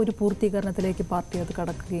ആ ഒരു പൂർത്തീകരണത്തിലേക്ക് പാർട്ടി അത്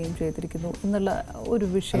കടക്കുകയും ചെയ്തിരിക്കുന്നു എന്നുള്ള ഒരു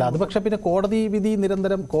വിഷയം. അത് പക്ഷേ പിന്നെ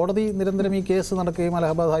കോടതി നിരന്തരം ഈ കേസ് നടക്കുകയും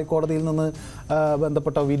അലഹബാദ് ഹൈക്കോടതിയിൽ നിന്ന്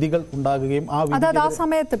ബന്ധപ്പെട്ട വിധികൾ ഉണ്ടാകുകയും ആ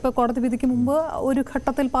സമയത്ത് ഇപ്പോൾ കോടതി വിധിക്ക് മുമ്പ് ഒരു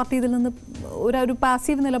ഘട്ടത്തിൽ പാർട്ടി ഇതിൽ നിന്ന് ഒരു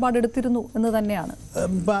പാസീവ് നിലപാടെടുത്തിരുന്നു എന്ന് തന്നെയാണ്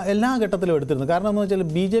എല്ലാ ഘട്ടത്തിലും എടുത്തിരുന്നു. കാരണം എന്ന് വെച്ചാൽ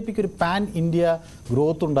BJP-ക്ക് ഒരു പാൻ ഇന്ത്യ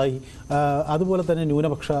ഗ്രോത്ത് ഉണ്ടായി. അതുപോലെ തന്നെ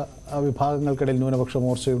ന്യൂനപക്ഷ വിഭാഗങ്ങൾക്കിടയിൽ ന്യൂനപക്ഷ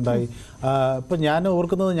മോർച്ചയുണ്ടായി. ഇപ്പം ഞാൻ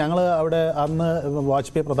ഓർക്കുന്നത് ഞങ്ങൾ അവിടെ അന്ന്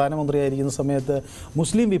വാജ്പേയി പ്രധാനമന്ത്രിയായിരിക്കുന്ന സമയത്ത്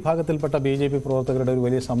മുസ്ലിം വിഭാഗത്തിൽപ്പെട്ട BJP പ്രവർത്തകരുടെ ഒരു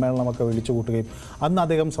വലിയ സമ്മേളനമൊക്കെ വിളിച്ചു കൂട്ടുകയും അന്ന്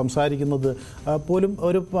അദ്ദേഹം സംസാരിക്കുന്നത് പോലും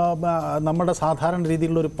ഒരു നമ്മുടെ സാധാരണ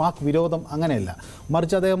രീതിയിലുള്ള ഒരു പാക് വിരോധം അങ്ങനെയല്ല,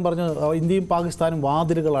 മറിച്ച് അദ്ദേഹം പറഞ്ഞു ഇന്ത്യയും പാകിസ്ഥാനും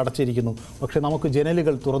വാതിലുകൾ അടച്ചിരിക്കുന്നു, പക്ഷേ നമുക്ക്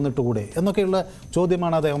ജനലുകൾ തുറന്നിട്ടുകൂടെ എന്നൊക്കെയുള്ള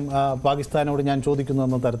ചോദ്യമാണ് അദ്ദേഹം പാകിസ്ഥാനോട് ഞാൻ ചോദിക്കുന്നു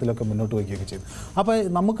എന്ന തരത്തിലൊക്കെ മുന്നോട്ട് വയ്ക്കുകയൊക്കെ ചെയ്തു. അപ്പോൾ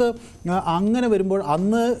നമുക്ക് അങ്ങനെ വരുമ്പോൾ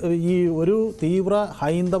അന്ന് ഈ ഒരു തീവ്ര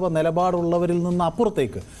ഹൈന്ദവ നിലപാടുള്ളവരിൽ നിന്ന്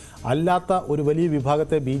അപ്പുറത്തേക്ക് അല്ലാത്ത ഒരു വലിയ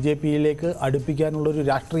വിഭാഗത്തെ BJP-യിലേക്ക് അടുപ്പിക്കാനുള്ളൊരു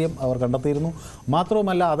രാഷ്ട്രീയം അവർ കണ്ടെത്തിയിരുന്നു.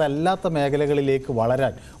 മാത്രവുമല്ല അതല്ലാത്ത മേഖലകളിലേക്ക്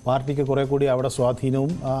വളരാൻ പാർട്ടിക്ക് കുറേ കൂടി അവിടെ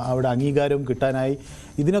സ്വാധീനവും അവിടെ അംഗീകാരവും കിട്ടാനായി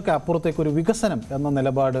ഇതിനൊക്കെ അപ്പുറത്തേക്കൊരു വികസനം എന്ന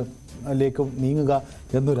നിലപാടിലേക്ക് നീങ്ങുക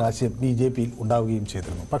എന്നൊരാശയം BJP-യിൽ ഉണ്ടാവുകയും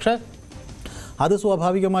ചെയ്തിരുന്നു. പക്ഷേ അത്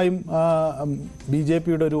സ്വാഭാവികമായും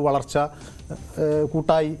BJP-യുടെ ഒരു വളർച്ച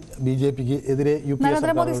കൂട്ടായി BJP-ക്ക് എതിരെ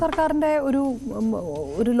നരേന്ദ്രമോദി സർക്കാരിൻ്റെ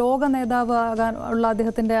ഒരു ലോക നേതാവാകാൻ ഉള്ള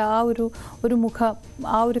അദ്ദേഹത്തിൻ്റെ ഒരു മുഖം,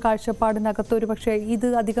 ആ ഒരു കാഴ്ചപ്പാടിനകത്ത് ഒരു പക്ഷേ ഇത്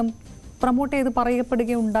അധികം പ്രൊമോട്ട് ചെയ്ത്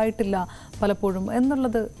പറയപ്പെടുകയും ഉണ്ടായിട്ടില്ല പലപ്പോഴും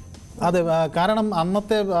എന്നുള്ളത് അതെ, കാരണം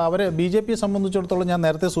അന്നത്തെ അവരെ BJP സംബന്ധിച്ചിടത്തോളം ഞാൻ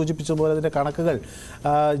നേരത്തെ സൂചിപ്പിച്ചതുപോലെ അതിൻ്റെ കണക്കുകൾ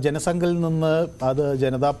ജനസംഘിൽ നിന്ന് അത്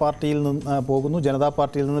ജനതാ പാർട്ടിയിൽ നിന്ന് പോകുന്നു, ജനതാ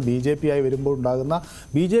പാർട്ടിയിൽ നിന്ന് BJP ആയി വരുമ്പോൾ ഉണ്ടാകുന്ന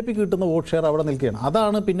BJPക്ക് കിട്ടുന്ന വോട്ട് ഷെയർ അവിടെ നിൽക്കുകയാണ്.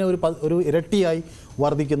 അതാണ് പിന്നെ ഒരു ഇരട്ടിയായി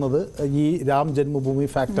വർദ്ധിക്കുന്നത്. ഈ രാം ജന്മഭൂമി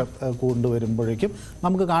ഫാക്ടർ കൊണ്ടുവരുമ്പോഴേക്കും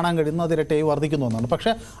നമുക്ക് കാണാൻ കഴിയുന്നത് അത് ഇരട്ടിയായി വർദ്ധിക്കുന്നു എന്നാണ്.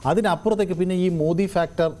 പക്ഷേ അതിനപ്പുറത്തേക്ക് പിന്നെ ഈ മോദി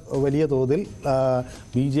ഫാക്ടർ വലിയ തോതിൽ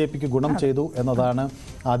BJPക്ക് ഗുണം ചെയ്തു എന്നതാണ്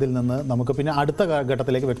അതിൽ നിന്ന് നമുക്ക് പിന്നെ അടുത്ത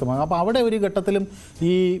ഘട്ടത്തിലേക്ക് വ്യക്തമാകും. അപ്പോൾ അവിടെ ഒരു ഘട്ടത്തിലും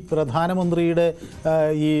ഈ പ്രധാനമന്ത്രിയുടെ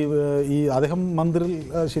ഈ അദ്ദേഹം മന്ദിറിൽ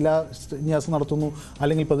ശിലാന്യാസം നടത്തുന്നു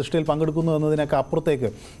അല്ലെങ്കിൽ പ്രതിഷ്ഠയിൽ പങ്കെടുക്കുന്നു എന്നതിനൊക്കെ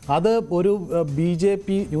അപ്പുറത്തേക്ക് അത് ഒരു BJP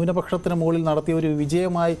ന്യൂനപക്ഷത്തിന് മുകളിൽ നടത്തിയ ഒരു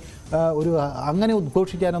വിജയമായി അങ്ങനെ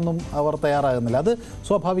ഉദ്ഘോഷിക്കാനൊന്നും അവർ തയ്യാറാകുന്നില്ല. അത്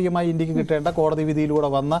സ്വാഭാവികമായി ഇന്ത്യക്ക് കിട്ടേണ്ട കോടതി വിധിയിലൂടെ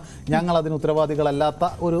വന്ന ഞങ്ങൾ അതിന് ഉത്തരവാദികളല്ലാത്ത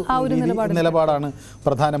ഒരു നിലപാടാണ്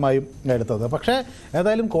പ്രധാനമായും എടുത്തത്. പക്ഷേ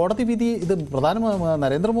ഏതായാലും കോടതി വിധി ഇത്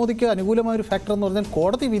നരേന്ദ്രമോദിക്ക് അനുകൂലമായ ഒരു ഫാക്ടർ എന്ന് പറഞ്ഞാൽ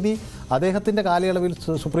കോടതി വിധി അദ്ദേഹത്തിൻ്റെ കാലയളവിൽ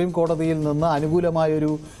സുപ്രീം കോടതിയിൽ നിന്ന്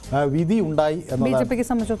അനുകൂലമായൊരു വിധി ഉണ്ടായി എന്നതാണ്. BJPക്ക്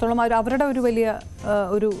സംബന്ധിച്ചിടത്തോളം അവരുടെ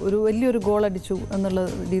ഒരു വലിയൊരു ഗോൾ അടിച്ചു എന്നുള്ള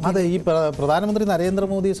രീതി. അതെ, ഈ പ്രധാനമന്ത്രി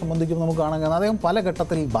നരേന്ദ്രമോദിയെ സംബന്ധിക്കുമ്പോൾ നമുക്ക് കാണാൻ അദ്ദേഹം പല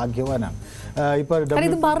ഘട്ടത്തിൽ ഭാഗ്യവാനാണ്.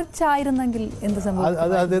 ഇത് മറിച്ചായിരുന്നെങ്കിൽ എന്ത് സംഭവിക്കും?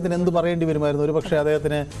 അത് അദ്ദേഹത്തിന് എന്ത് പറയേണ്ടി വരുമായിരുന്നു? ഒരു പക്ഷേ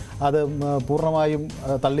അദ്ദേഹത്തിന് അത് പൂർണ്ണമായും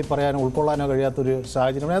തള്ളിപ്പറയാനോ ഉൾക്കൊള്ളാനോ കഴിയാത്തൊരു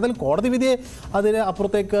സാഹചര്യം. ഏതായാലും കോടതി വിധിയെ അതിന്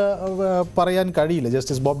അപ്പുറത്തേക്ക് പറയാൻ കഴിയില്ല.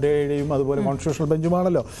 ജസ്റ്റിസ് ബോബ്ഡെയുടെയും അതുപോലെ കോൺസ്റ്റിറ്റ്യൂഷണൽ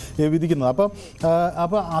ബെഞ്ചുമാണല്ലോ വിധിക്കുന്നത്.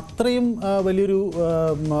 അപ്പോൾ അത്രയും വലിയൊരു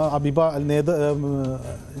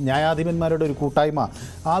ന്യായാധിപന്മാരുടെ ഒരു കൂട്ടായ്മ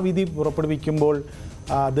ആ വിധി പുറപ്പെടുവിക്കുമ്പോൾ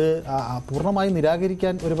അത് പൂർണ്ണമായും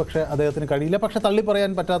നിരാകരിക്കാൻ ഒരു പക്ഷേ അദ്ദേഹത്തിന് കഴിയില്ല. പക്ഷെ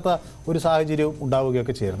തള്ളിപ്പറയാൻ പറ്റാത്ത ഒരു സാഹചര്യവും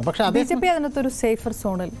ഉണ്ടാവുകയൊക്കെ ചെയ്യുന്നു. പക്ഷേ BJP അതിനകത്തൊരു സേഫർ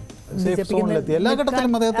സോണിലെത്തി എല്ലാ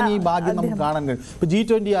ഘട്ടത്തിലും അദ്ദേഹത്തിന് ഈ ഭാഗ്യം നമുക്ക് കാണാൻ കഴിയും. ഇപ്പോൾ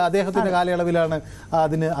G20 അദ്ദേഹത്തിൻ്റെ കാലയളവിലാണ്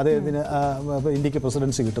അദ്ദേഹത്തിന് ഇന്ത്യക്ക്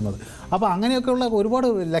പ്രസിഡൻസി കിട്ടുന്നത്. അപ്പോൾ അങ്ങനെയൊക്കെയുള്ള ഒരുപാട്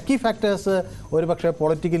ലക്കി ഫാക്ടേഴ്സ് ഒരു പക്ഷേ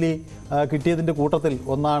പൊളിറ്റിക്കലി കിട്ടിയതിൻ്റെ കൂട്ടത്തിൽ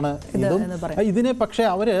ഒന്നാണ് ഇതും. ഇതിനെ പക്ഷേ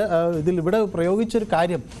ഇവിടെ പ്രയോഗിച്ചൊരു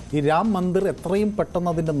കാര്യം ഈ രാം മന്ദിർ എത്രയും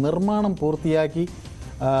പെട്ടെന്ന് അതിൻ്റെ നിർമ്മാണം പൂർത്തിയാക്കി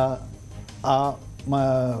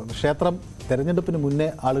ക്ഷേത്രം തെരഞ്ഞെടുപ്പിന് മുന്നേ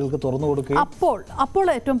ആളുകൾക്ക് തുറന്നു കൊടുക്കുകയും അപ്പോൾ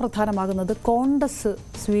ഏറ്റവും പ്രധാനമാകുന്നത് കോൺഗ്രസ്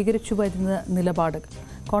സ്വീകരിച്ചു വരുന്ന നിലപാടുകൾ.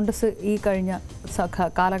 കോൺഗ്രസ് ഈ കഴിഞ്ഞ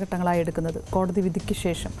കാലഘട്ടങ്ങളായി എടുക്കുന്നത് കോടതി വിധിക്ക്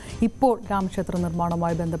ശേഷം ഇപ്പോൾ രാമക്ഷേത്ര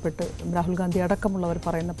നിർമ്മാണവുമായി ബന്ധപ്പെട്ട് രാഹുൽ ഗാന്ധി അടക്കമുള്ളവർ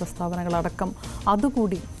പറയുന്ന പ്രസ്താവനകളടക്കം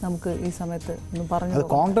അതുകൂടി നമുക്ക് ഈ സമയത്ത് പറഞ്ഞു.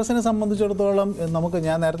 കോൺഗ്രസിനെ സംബന്ധിച്ചിടത്തോളം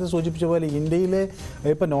ഞാൻ നേരത്തെ സൂചിപ്പിച്ച പോലെ ഇന്ത്യയിലെ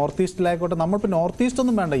ഇപ്പോൾ നോർത്ത് ഈസ്റ്റിലായിക്കോട്ടെ, നമ്മളിപ്പോൾ നോർത്ത് ഈസ്റ്റ്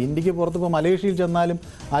ഒന്നും വേണ്ട, ഇന്ത്യക്ക് പുറത്ത് ഇപ്പോൾ മലേഷ്യയിൽ ചെന്നാലും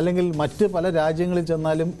അല്ലെങ്കിൽ മറ്റ് പല രാജ്യങ്ങളിൽ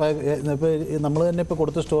ചെന്നാലും ഇപ്പോൾ നമ്മൾ തന്നെ ഇപ്പോൾ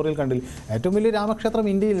കൊടുത്ത സ്റ്റോറിയിൽ കണ്ടില്ല, ഏറ്റവും വലിയ രാമക്ഷേത്രം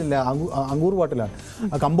ഇന്ത്യയിലില്ല, അങ്കൂർ വാട്ടിലാണ്,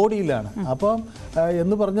 കംബോഡിയയിലാണ്. അപ്പം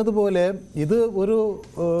എന്ന് പറഞ്ഞതുപോലെ ഇത്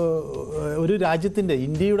ഒരു രാജ്യത്തിൻ്റെ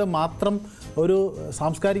ഇന്ത്യയുടെ മാത്രം ഒരു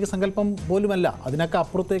സാംസ്കാരിക സങ്കല്പം പോലുമല്ല, അതിനൊക്കെ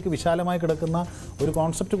അപ്പുറത്തേക്ക് വിശാലമായി കിടക്കുന്ന ഒരു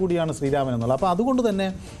കോൺസെപ്റ്റ് കൂടിയാണ് ശ്രീരാമൻ എന്നുള്ളത്. അപ്പോൾ അതുകൊണ്ട് തന്നെ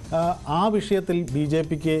ആ വിഷയത്തിൽ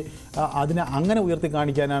BJPക്ക് അതിനെ അങ്ങനെ ഉയർത്തി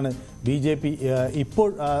കാണിക്കാനാണ് BJP ഇപ്പോൾ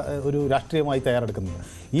ഒരു രാഷ്ട്രീയമായി തയ്യാറെടുക്കുന്നത്.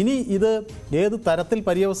 ഇനി ഇത് ഏത് തരത്തിൽ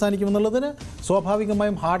പര്യവസാനിക്കുമെന്നുള്ളതിന്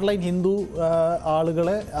സ്വാഭാവികമായും ഹാർഡ് ലൈൻ ഹിന്ദു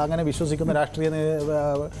ആളുകളെ അങ്ങനെ വിശ്വസിക്കുന്ന രാഷ്ട്രീയ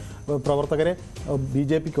പ്രവർത്തകരെ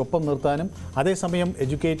BJPക്കൊപ്പം നിർത്താനും അതേസമയം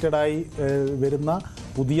എഡ്യൂക്കേറ്റഡായി വരുന്ന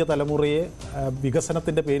പുതിയ തലമുറയെ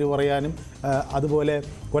വികസനത്തിൻ്റെ പേര് പറയാനും അതുപോലെ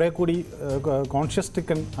കുറേ കൂടി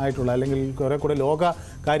കോൺഷ്യസ്റ്റിക്കൻ ആയിട്ടുള്ള അല്ലെങ്കിൽ കുറേ കൂടി ലോക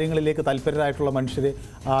കാര്യങ്ങളിലേക്ക് താല്പര്യരായിട്ടുള്ള മനുഷ്യരെ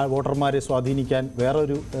വോട്ടർമാരെ സ്വാധീനിക്കാൻ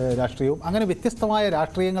വേറൊരു രാഷ്ട്രീയവും അങ്ങനെ വ്യത്യസ്തമായ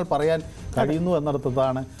രാഷ്ട്രീയങ്ങൾ പറയാൻ കഴിയുന്നു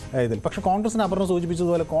എന്നിടത്താണ് ഇതിൽ. പക്ഷേ കോൺഗ്രസിന് അപർണ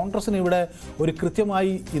സൂചിപ്പിച്ചതുപോലെ കോൺഗ്രസിന് ഇവിടെ ഒരു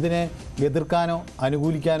കൃത്യമായി ഇതിനെ എതിർക്കാനോ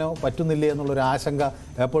അനുകൂലിക്കാനോ പറ്റുന്നില്ലേ എന്നുള്ളൊരു ആശങ്ക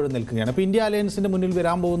എപ്പോഴും നിൽക്കുകയാണ്. ഇപ്പോൾ ഇന്ത്യ അലയൻസിൻ്റെ മുന്നിൽ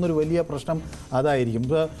വരാൻ പോകുന്നൊരു വലിയ പ്രശ്നം അതായിരിക്കും.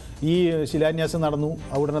 ഇപ്പോൾ ഈ ശിലാന്യാസം നടന്നു,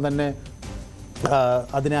 ഉടനെ തന്നെ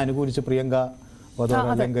അതിനെ അനുകൂലിച്ച് പ്രിയങ്ക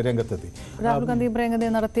രംഗത്തെത്തി. രാഹുൽ ഗാന്ധി പ്രിയങ്ക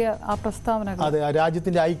നടത്തിയ ആ പ്രസ്താവന അതെ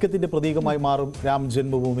രാജ്യത്തിന്റെ ഐക്യത്തിന്റെ പ്രതീകമായി മാറും രാം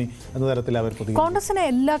ജന്മഭൂമി എന്ന തരത്തിൽ അവർ പ്രതികരിച്ചു. കോൺഗ്രസിനെ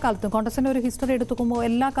എല്ലാ കാലത്തും കോൺഗ്രസിന്റെ ഒരു ഹിസ്റ്ററി എടുത്തുമ്പോൾ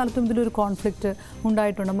എല്ലാ കാലത്തും ഇതിലൊരു കോൺഫ്ലിക്റ്റ്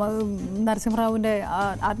ഉണ്ടായിട്ടുണ്ട്. നരസിംഹറാവുവിന്റെ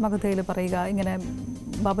ആത്മകഥയിൽ പറയുക ഇങ്ങനെ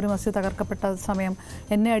ബാബറി മസ്ജിദ് തകർക്കപ്പെട്ട സമയം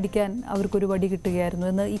എന്നെ അടിക്കാൻ അവർക്കൊരു വടി കിട്ടുകയായിരുന്നു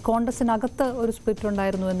എന്ന് ഈ കോൺഗ്രസിനകത്ത് ഒരു സ്പ്ലിറ്റ്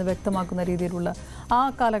ഉണ്ടായിരുന്നു എന്ന് വ്യക്തമാക്കുന്ന രീതിയിലുള്ള ആ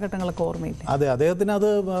കാലഘട്ടങ്ങളൊക്കെ ഓർമ്മയില്ല. അതെ, അദ്ദേഹത്തിന് അത്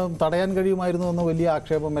തടയാൻ കഴിയുമായിരുന്നു എന്ന വലിയ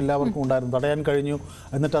ആക്ഷേപം എല്ലാവർക്കും ഉണ്ടായിരുന്നു. തടയാൻ കഴിഞ്ഞു,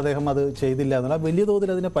 എന്നിട്ട് അദ്ദേഹം അത് ചെയ്തില്ല എന്നുള്ള വലിയ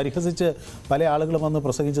തോതിൽ അതിനെ പരിഹസിച്ച് പല ആളുകളും വന്ന്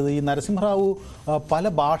പ്രസംഗിച്ചത്. ഈ നരസിംഹറാവു പല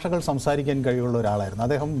ഭാഷകൾ സംസാരിക്കാൻ കഴിവുള്ള ഒരാളായിരുന്നു.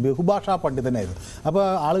 അദ്ദേഹം ബഹുഭാഷാ പണ്ഡിതനായിരുന്നു. അപ്പോൾ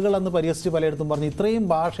ആളുകൾ അന്ന് പരിഹസിച്ച് പലയിടത്തും പറഞ്ഞു ഇത്രയും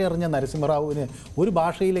ഭാഷ അറിഞ്ഞ നരസിംഹറാവുവിന് ഒരു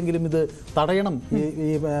ഭാഷയിലെങ്കിലും ഇത് തടയണം, ഈ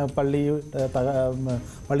പള്ളി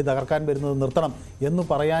തകർക്കാൻ വരുന്നത് നിർത്തണം എന്ന്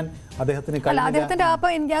പറയാൻ അദ്ദേഹത്തിന് അദ്ദേഹത്തിന്റെ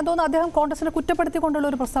ഞാൻ തോന്നുന്നു അദ്ദേഹം കോൺഗ്രസിനെ കുറ്റപ്പെടുത്തിക്കൊണ്ടുള്ള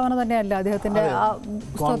ഒരു പ്രസ്താവന തന്നെയല്ല അദ്ദേഹത്തിന്റെ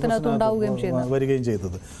വരികയും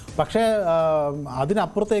ചെയ്തത്. പക്ഷേ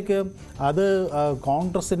അതിനപ്പുറത്തേക്ക് അത്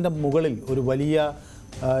കോൺഗ്രസിൻ്റെ മുകളിൽ ഒരു വലിയ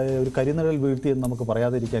ഒരു കരിനിഴൽ വീഴ്ത്തിയെന്ന് നമുക്ക്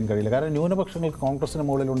പറയാതിരിക്കാൻ കഴിയില്ല. കാരണം ന്യൂനപക്ഷങ്ങൾക്ക് കോൺഗ്രസിന്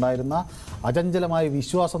മുകളിലുണ്ടായിരുന്ന അചഞ്ചലമായ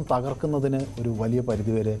വിശ്വാസം തകർക്കുന്നതിന് ഒരു വലിയ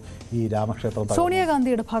പരിധിവരെ ഈ രാമക്ഷേത്രം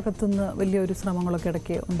സോണിയാഗാന്ധിയുടെ ഭാഗത്തുനിന്ന് വലിയൊരു ശ്രമങ്ങളൊക്കെ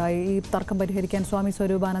ഇടയ്ക്ക് ഉണ്ടായി. ഈ തർക്കം പരിഹരിക്കാൻ സ്വാമി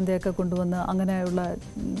സ്വരൂപാനന്ദയൊക്കെ കൊണ്ടുവന്ന് അങ്ങനെയുള്ള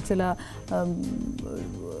ചില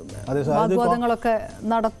വാഗ്വാദങ്ങളൊക്കെ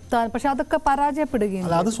നടത്താൻ, പക്ഷെ അതൊക്കെ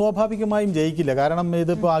പരാജയപ്പെടുകയും അത് സ്വാഭാവികമായും ജയിക്കില്ല. കാരണം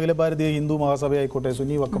ഇതിപ്പോൾ അഖില ഭാരതീയ ഹിന്ദു മഹാസഭ ആയിക്കോട്ടെ,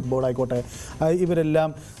 സുന്നി വഖഫ് ബോർഡ് ആയിക്കോട്ടെ,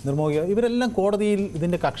 ഇവരെല്ലാം കോടതിയിൽ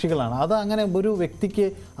ഇതിൻ്റെ കക്ഷികളാണ്. അത് അങ്ങനെ ഒരു വ്യക്തിക്ക്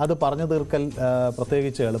അത് പറഞ്ഞു തീർക്കൽ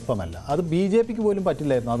പ്രത്യേകിച്ച് എളുപ്പമല്ല. അത് BJPക്ക് പോലും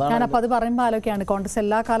പറ്റില്ലായിരുന്നു. അതാണ് ഞാനപ്പോൾ അത് പറയുമ്പോൾ ആലോചിക്കുകയാണ്, കോൺഗ്രസ്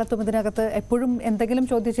എല്ലാ കാലത്തും ഇതിനകത്ത് എപ്പോഴും എന്തെങ്കിലും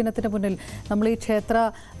ചോദ്യചിഹ്നത്തിന് മുന്നിൽ നമ്മൾ ഈ ക്ഷേത്ര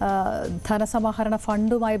ധനസമാഹരണ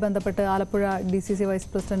ഫണ്ടുമായി ബന്ധപ്പെട്ട് ആലപ്പുഴ DCC വൈസ്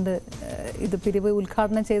പ്രസിഡന്റ് ഇത് പിരിവ്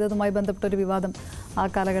ഉദ്ഘാടനം ചെയ്തതുമായി ബന്ധപ്പെട്ട ഒരു വിവാദം ആ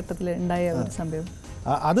കാലഘട്ടത്തിൽ ഉണ്ടായ ഒരു സംഭവം.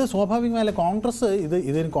 അത് സ്വാഭാവികമല്ല.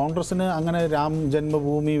 ഇതിന് കോൺഗ്രസ്സിന് അങ്ങനെ രാം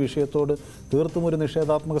ജന്മഭൂമി വിഷയത്തോട് തീർത്തും ഒരു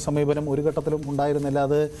നിഷേധാത്മക സമീപനം ഒരു ഘട്ടത്തിലും ഉണ്ടായിരുന്നില്ല.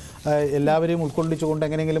 അത് എല്ലാവരെയും ഉൾക്കൊള്ളിച്ചുകൊണ്ട്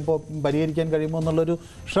എങ്ങനെയെങ്കിലും പരിഹരിക്കാൻ കഴിയുമോ എന്നുള്ളൊരു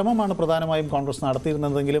ശ്രമമാണ് പ്രധാനമായും കോൺഗ്രസ്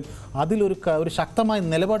നടത്തിയിരുന്നതെങ്കിലും അതിലൊരു ശക്തമായ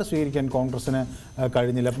നിലപാട് സ്വീകരിക്കാൻ കോൺഗ്രസ്സിന്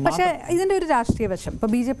കഴിഞ്ഞില്ല. പക്ഷേ ഇതിൻ്റെ ഒരു രാഷ്ട്രീയ വശം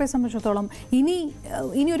ഇപ്പോൾ BJPയെ സംബന്ധിച്ചിടത്തോളം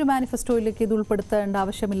ഇനി ഒരു മാനിഫെസ്റ്റോയിലേക്ക് ഇത് ഉൾപ്പെടുത്തേണ്ട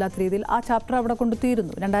ആവശ്യമില്ലാത്ത രീതിയിൽ ആ ചാപ്റ്റർ അവിടെ കൊണ്ട്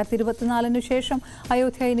തീരുന്നു. 2024 ശേഷം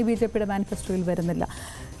അയോധ്യ ഇനി BJPയുടെ മാനിഫെസ്റ്റോയിൽ വരുന്നില്ല.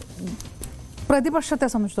 പ്രതിപക്ഷത്തെ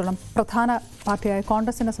സംബന്ധിച്ചിടത്തോളം, പ്രധാന പാർട്ടിയായ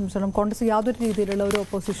കോൺഗ്രസിനെ സംബന്ധിച്ചിടത്തോളം, കോൺഗ്രസ് യാതൊരു രീതിയിലുള്ള ഒരു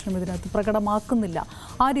ഓപ്പോസിഷനും ഇതിനകത്ത് പ്രകടമാക്കുന്നില്ല.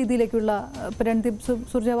 ആ രീതിയിലേക്കുള്ള രൺദീപ്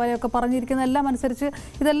സുർജേവാലയൊക്കെ പറഞ്ഞിരിക്കുന്ന എല്ലാം അനുസരിച്ച്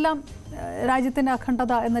ഇതെല്ലാം രാജ്യത്തിന്റെ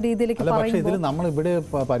അഖണ്ഡത എന്ന രീതിയിലേക്ക് പക്ഷേ ഇതിൽ നമ്മൾ ഇവിടെ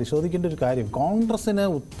പരിശോധിക്കേണ്ട ഒരു കാര്യം, കോൺഗ്രസിന്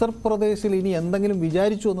ഉത്തർപ്രദേശിൽ ഇനി എന്തെങ്കിലും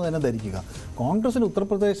വിചാരിച്ചു എന്ന് തന്നെ ധരിക്കുക. കോൺഗ്രസിന്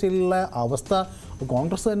ഉത്തർപ്രദേശിലുള്ള അവസ്ഥ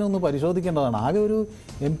കോൺഗ്രസ് തന്നെ ഒന്ന് പരിശോധിക്കേണ്ടതാണ്. ആകെ ഒരു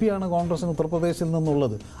MP ആണ് കോൺഗ്രസിന് ഉത്തർപ്രദേശിൽ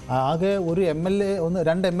നിന്നുള്ളത്. ആകെ ഒരു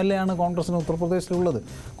രണ്ട് MLA ആണ് കോൺഗ്രസിന് ഉത്തർപ്രദേശിലുള്ളത്.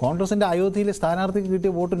 കോൺഗ്രസിന്റെ അയോധ്യയിലെ സ്ഥാനാർത്ഥിക്ക്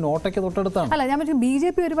കിട്ടിയ വോട്ട് നോട്ടയ്ക്ക് തൊട്ടടുത്താണ്. അല്ല, ഞാൻ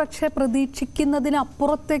BJP ഒരു പക്ഷേ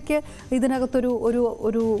പ്രതീക്ഷിക്കുന്നതിനപ്പുറത്തേക്ക് ഇതിനകത്തൊരു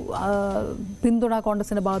ഒരു പിന്തുണ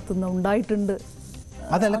കോൺഗ്രസിന്റെ ഭാഗത്തുനിന്ന് ഉണ്ടായിട്ടുണ്ട്.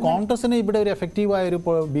 അതല്ല, കോൺഗ്രസിന് ഇവിടെ ഒരു എഫക്റ്റീവായ ഒരു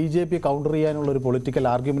BJP കൗണ്ടർ ചെയ്യാനുള്ള ഒരു പൊളിറ്റിക്കൽ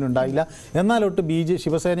ആർഗ്യുമെന്റ് ഉണ്ടായില്ല. എന്നാലൊട്ട്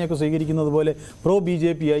ശിവസേനയൊക്കെ സ്വീകരിക്കുന്നത് പോലെ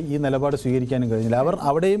BJP ആയി ഈ നിലപാട് സ്വീകരിക്കാനും കഴിഞ്ഞില്ല. അവർ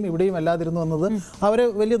അവിടെയും ഇവിടെയും അല്ലാതിരുന്നു എന്നത് അവരെ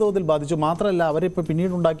വലിയ തോതിൽ ബാധിച്ചു. മാത്രമല്ല, അവരിപ്പോൾ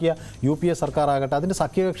പിന്നീടുണ്ടാക്കിയ UPA സർക്കാർ ആകട്ടെ, അതിൻ്റെ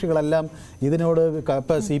സഖ്യകക്ഷികളെല്ലാം ഇതിനോട്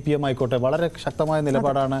CPM ആയിക്കോട്ടെ വളരെ ശക്തമായ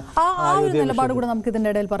നിലപാടാണ്. നിലപാട് കൂടെ നമുക്ക്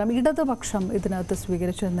ഇതിൻ്റെ ഇടയിൽ പറയാം. ഇടതുപക്ഷം ഇതിനകത്ത്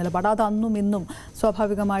സ്വീകരിച്ച നിലപാട് അത് അന്നും ഇന്നും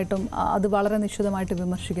സ്വാഭാവികമായിട്ടും അത് വളരെ നിശ്ചിതമായിട്ട്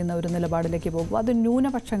വിമർശിക്കുന്ന ഒരു നിലപാടിലേക്ക് പോകും. അത്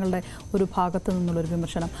ന്യൂനപക്ഷങ്ങളുടെ ഒരു ഭാഗത്തു നിന്നുള്ളൊരു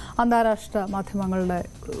വിമർശനം, അന്താരാഷ്ട്ര മാധ്യമങ്ങളുടെ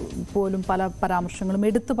പോലും പല പരാമർശങ്ങളും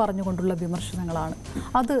എടുത്തു പറഞ്ഞുകൊണ്ടുള്ള വിമർശനങ്ങളാണ്.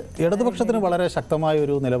 അത് ഇടതുപക്ഷത്തിന് വളരെ ശക്തമായ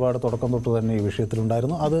ഒരു നിലപാട് തുടക്കം തൊട്ട് തന്നെ ഈ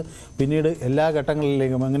വിഷയത്തിലുണ്ടായിരുന്നു. അത് പിന്നീട് എല്ലാ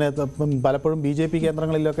ഘട്ടങ്ങളിലേക്കും അങ്ങനെ പലപ്പോഴും BJP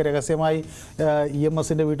കേന്ദ്രങ്ങളിലൊക്കെ രഹസ്യമായി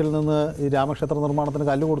EMSന്റെ വീട്ടിൽ നിന്ന് രാമക്ഷേത്ര നിർമ്മാണത്തിന്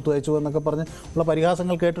കല്ല് കൊടുത്തു അയച്ചു എന്നൊക്കെ പറഞ്ഞ് ഉള്ള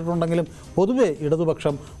പരിഹാസങ്ങൾ കേട്ടിട്ടുണ്ടെങ്കിലും പൊതുവെ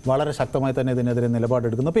ഇടതുപക്ഷം വളരെ ശക്തമായി തന്നെ ഇതിനെതിരെ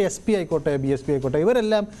നിലപാടെടുക്കുന്നു. ഇപ്പോൾ SP ആയിക്കോട്ടെ, BSP ആയിക്കോട്ടെ,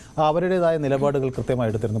 ഇവരെല്ലാം അവരുടേതായ നിലപാടുകൾ കൃത്യമായി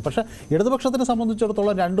എടുത്തിരുന്നു. പക്ഷേ ഇടതുപക്ഷത്തിനെ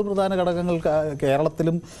സംബന്ധിച്ചിടത്തോളം രണ്ട് പ്രധാന ഘടകങ്ങൾ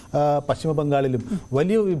കേരളത്തിലും പശ്ചിമ ബംഗാളിലും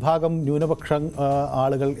വലിയ വിഭാഗം ന്യൂനപക്ഷ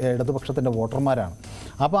ആളുകൾ ഇടതുപക്ഷത്തിൻ്റെ വോട്ടർമാരാണ്.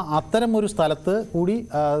 അപ്പോൾ അത്തരം ഒരു സ്ഥലത്ത് കൂടി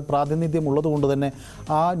പ്രാതിനിധ്യം ഉള്ളതുകൊണ്ട് തന്നെ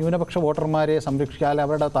ആ ന്യൂനപക്ഷ വോട്ടർമാരെ സംരക്ഷിക്കാൻ,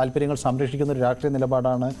 അവരുടെ താല്പര്യങ്ങൾ സംരക്ഷിക്കുന്ന ഒരു രാഷ്ട്രീയ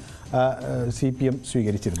നിലപാടാണ് CPM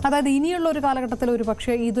സ്വീകരിച്ചിരുന്നത്. അതായത് ഇനിയുള്ള ഒരു കാലഘട്ടത്തിൽ ഒരു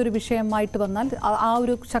പക്ഷേ ഇതൊരു വിഷയമായിട്ട് വന്നാൽ ആ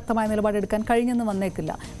ഒരു ശക്തമായ നിലപാടെടുക്കാൻ കഴിഞ്ഞെന്ന്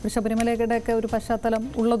വന്നേക്കില്ല. ശബരിമലയുടെയൊക്കെ ഒരു പശ്ചാത്തലം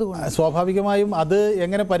ഉള്ളതുകൊണ്ട് സ്വാഭാവികമായും അത്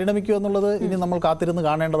എങ്ങനെ പരിണമിക്കും എന്നുള്ളത് ഇനി നമ്മൾ കാത്തിരുന്ന്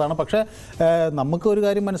കാണേണ്ടതാണ്. പക്ഷേ നമുക്ക് ഒരു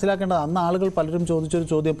കാര്യം മനസ്സിലാക്കേണ്ടത്, അന്ന് ആളുകൾ പലരും ചോദിച്ചൊരു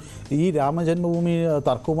ചോദ്യം, ഈ രാമജന്മഭൂമി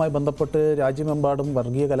തർക്കവുമായി ബന്ധപ്പെട്ട് രാജ്യമെമ്പാടും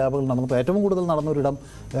വർഗീയ കലാപങ്ങൾ നടന്നപ്പോൾ ഏറ്റവും കൂടുതൽ നടന്നൊരിടം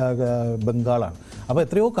ബംഗാളാണ്. അപ്പോൾ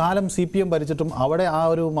എത്രയോ കാലം CPM ഭരിച്ചിട്ടും അവിടെ ആ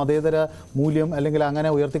ഒരു മതേതര മൂല്യം അല്ലെങ്കിൽ അങ്ങനെ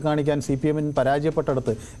ഉയർത്തിക്കാണിക്കാൻ CPMന്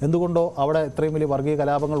പരാജയപ്പെട്ടെടുത്ത് എന്തുകൊണ്ടോ അവിടെ ഇത്രയും വലിയ വർഗീയ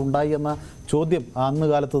കലാപങ്ങൾ ഉണ്ടായി എന്ന ചോദ്യം അന്ന്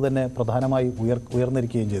കാലത്ത് തന്നെ പ്രധാനമായി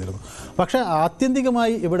ഉയർന്നിരിക്കുകയും ചെയ്തിരുന്നു. പക്ഷേ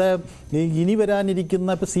ആത്യന്തികമായി ഇവിടെ ഇനി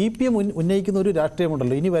വരാനിരിക്കുന്ന, ഇപ്പോൾ CPM ഉന്നയിക്കുന്ന ഒരു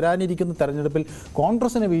രാഷ്ട്രീയമുണ്ടല്ലോ, ഇനി വരാനിരിക്കുന്ന തെരഞ്ഞെടുപ്പിൽ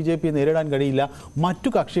കോൺഗ്രസിന് BJP നേരിടാൻ കഴിയില്ല, മറ്റു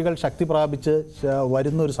കക്ഷികൾ ശക്തി പ്രാപിച്ച്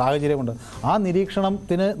വരുന്ന ഒരു സാഹചര്യമുണ്ട്. ആ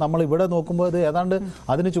നിരീക്ഷണത്തിന് നമ്മൾ ഇവിടെ നോക്കുമ്പോൾ ഇത് ഏതാണ്ട്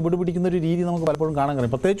അതിന് ചുവട് പിടിക്കുന്ന ഒരു രീതി നമുക്ക് പലപ്പോഴും കാണാൻ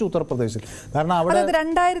കഴിയും, പ്രത്യേകിച്ച് ഉത്തർപ്രദേശിൽ. കാരണം അവിടെ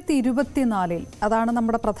 2024 അതാണ്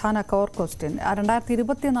നമ്മുടെ പ്രധാന കോർ ക്വസ്റ്റ്യൻ.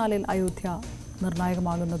 2024 അയോധ്യ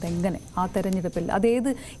നിർണായകമാകുന്നത് എങ്ങനെ ആ തെരഞ്ഞെടുപ്പിൽ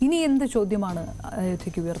ഇനി എന്ത് ചോദ്യമാണ്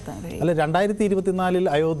അയോധ്യയ്ക്ക് ഉയർത്താൻ കഴിയും? അല്ല, 2024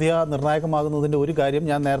 അയോധ്യ നിർണായകമാകുന്നതിൻ്റെ ഒരു കാര്യം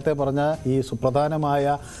ഞാൻ നേരത്തെ പറഞ്ഞ ഈ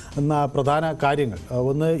സുപ്രധാനമായ പ്രധാന കാര്യങ്ങൾ.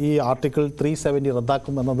 ഒന്ന്, ഈ ആർട്ടിക്കിൾ 370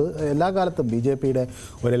 റദ്ദാക്കും എന്നത് എല്ലാ കാലത്തും BJPയുടെ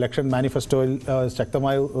ഒരു ഇലക്ഷൻ മാനിഫെസ്റ്റോയിൽ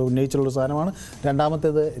ശക്തമായി ഉന്നയിച്ചുള്ളൊരു സാധനമാണ്.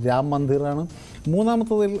 രണ്ടാമത്തേത് രാം മന്ദിറാണ്.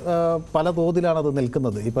 മൂന്നാമത്തതിൽ പല തോതിലാണ് അത്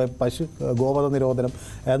നിൽക്കുന്നത്. ഇപ്പോൾ ഗോവധ നിരോധനം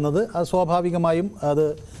എന്നത് സ്വാഭാവികമായും അത്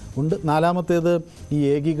ഉണ്ട്. നാലാമത്തേത് ഈ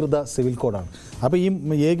ഏകീകൃത സിവിൽ കോഡാണ്. അപ്പോൾ ഈ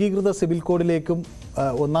ഏകീകൃത സിവിൽ കോഡിലേക്കും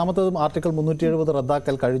ഒന്നാമത്തതും ആർട്ടിക്കിൾ 370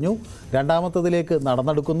 റദ്ദാക്കൽ കഴിഞ്ഞു. രണ്ടാമത്തതിലേക്ക്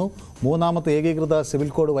നടന്നെടുക്കുന്നു. മൂന്നാമത്തെ ഏകീകൃത സിവിൽ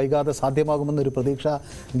കോഡ് വൈകാതെ സാധ്യമാകുമെന്നൊരു പ്രതീക്ഷ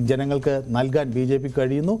ജനങ്ങൾക്ക് നൽകാൻ BJP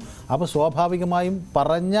കഴിയുന്നു. അപ്പോൾ സ്വാഭാവികമായും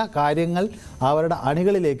പറഞ്ഞ കാര്യങ്ങൾ അവരുടെ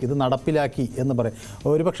അണികളിലേക്ക് ഇത് നടപ്പിലാക്കി എന്ന് പറയും.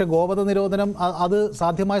 ഒരുപക്ഷെ ഗോവധ നിരോധനം അത്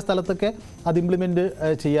സാധ്യമായ സ്ഥലത്തൊക്കെ അത് ഇംപ്ലിമെൻറ്റ്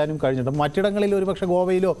ചെയ്യാനും കഴിഞ്ഞിട്ടുണ്ട്. മറ്റിടങ്ങളിൽ ഒരുപക്ഷെ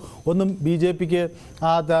ഗോവയിലോ ഒന്നും BJPക്ക്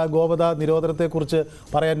ആ ഗോവധ നിരോധനത്തെക്കുറിച്ച്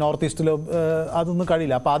പറയാൻ നോർത്ത് ഈസ്റ്റിലോ അതൊന്നും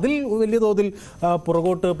കഴിയില്ല. അപ്പോൾ അതിൽ വലിയ തോതിൽ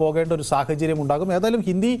പുറകോട്ട് പോകേണ്ട ഒരു സാഹചര്യം ഉണ്ടാകും. ഏതായാലും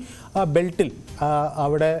ഹിന്ദി ബെൽറ്റിൽ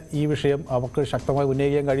അവിടെ ഈ വിഷയം അവർക്ക് ശക്തമായി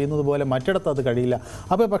ഉന്നയിക്കാൻ കഴിയുന്നത് പോലെ മറ്റിടത്ത് അത് കഴിയില്ല.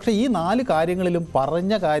 അപ്പോൾ പക്ഷേ ഈ 4 കാര്യങ്ങളിലും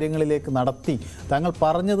പറഞ്ഞ കാര്യങ്ങളിലേക്ക് നടത്തി തങ്ങൾ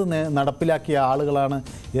പറഞ്ഞത് നടപ്പിലാക്കിയ ആളുകളാണ്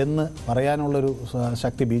എന്ന് പറയാനുള്ളൊരു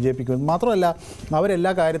ശക്തി BJPക്ക്. മാത്രമല്ല,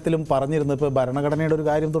 അവരെല്ലാ കാര്യത്തിലും പറഞ്ഞിരുന്നത്, ഇപ്പോൾ ഭരണഘടനയുടെ ഒരു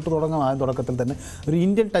കാര്യം തൊട്ട് തുടങ്ങാം, ആദ്യം തുടക്കത്തിൽ തന്നെ ഒരു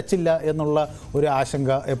ഇന്ത്യൻ ടച്ചില്ല എന്നുള്ള ഒരു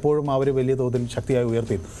ആശങ്ക എപ്പോഴും അവർ വലിയ തോതിൽ ശക്തിയായി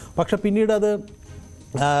ഉയർത്തിയിരുന്നു. പക്ഷെ പിന്നീട് അത്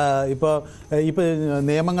ഇപ്പോൾ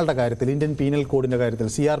നിയമങ്ങളുടെ കാര്യത്തിൽ, ഇന്ത്യൻ പീനൽ കോഡിൻ്റെ കാര്യത്തിൽ,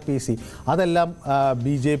 CRPC അതെല്ലാം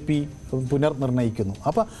BJP പുനർനിർണ്ണയിക്കുന്നു.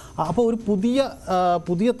 അപ്പോൾ ഒരു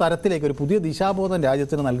പുതിയ തരത്തിലേക്ക്, ഒരു പുതിയ ദിശാബോധം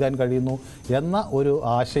രാജ്യത്തിന് നൽകാൻ കഴിയുന്നു എന്ന ഒരു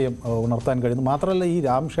ആശയം ഉണർത്താൻ കഴിയുന്നു. മാത്രമല്ല, ഈ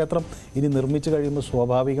രാമക്ഷേത്രം ഇനി നിർമ്മിച്ചു കഴിയുമ്പോൾ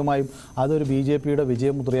സ്വാഭാവികമായും അതൊരു BJPയുടെ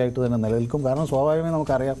വിജയമുദ്രയായിട്ട് തന്നെ നിലനിൽക്കും. കാരണം സ്വാഭാവികമായി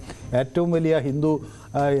നമുക്കറിയാം, ഏറ്റവും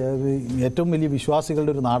വലിയ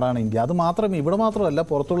വിശ്വാസികളുടെ ഒരു നാടാണ് ഇന്ത്യ. അത് മാത്രമേ, ഇവിടെ മാത്രമല്ല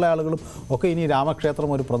പുറത്തുള്ള ആളുകളും ഒക്കെ ഇനി രാമക്ഷേത്രം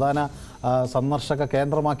ഒരു പ്രധാന സന്ദർശക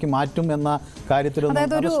കേന്ദ്രമാക്കി മാറ്റും എന്ന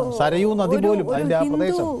കാര്യത്തിലൊന്നും സരയൂ നദി പോലും അതിൻ്റെ ആ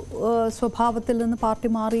പ്രദേശം സ്വഭാവത്തിൽ നിന്ന് പാർട്ടി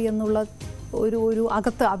മാറി എന്നുള്ള ഒരു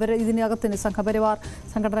ഇതിനകത്തിന് സംഘപരിവാർ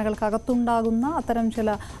സംഘടനകൾക്കകത്തുണ്ടാകുന്ന അത്തരം ചില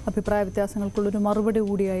അഭിപ്രായ വ്യത്യാസങ്ങൾക്കുള്ളൊരു മറുപടി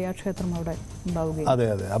കൂടിയായി ആ ക്ഷേത്രം അവിടെ ഉണ്ടാവുകയും. അതെ.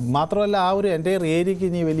 മാത്രമല്ല, ആ ഒരു എൻ്റെ ഏരിയയ്ക്ക്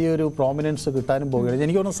ഇനി വലിയൊരു പ്രോമിനൻസ് കിട്ടാനും പോകുകയാണ്.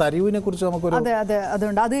 എനിക്ക് തോന്നുന്നു സരയൂവിനെ കുറിച്ച് നമുക്കൊരു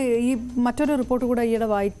അതുകൊണ്ട് അത് ഈ മറ്റൊരു റിപ്പോർട്ട് കൂടെ ഈയിടെ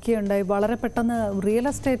വായിക്കുകയുണ്ടായി. വളരെ പെട്ടെന്ന് റിയൽ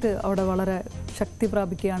എസ്റ്റേറ്റ് അവിടെ വളരെ ശക്തി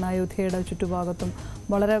പ്രാപിക്കുകയാണ്. അയോധ്യയുടെ ചുറ്റുഭാഗത്തും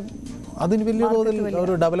വളരെ അതിന് വലിയ തോതിൽ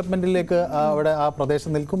ഒരു ഡെവലപ്മെൻറ്റിലേക്ക് അവിടെ ആ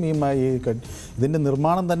പ്രദേശം നിൽക്കും. ഇതിൻ്റെ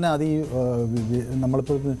നിർമ്മാണം തന്നെ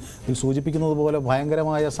നമ്മളിപ്പോൾ സൂചിപ്പിക്കുന്നത് പോലെ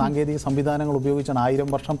ഭയങ്കരമായ സാങ്കേതിക സംവിധാനങ്ങൾ ഉപയോഗിച്ചാണ്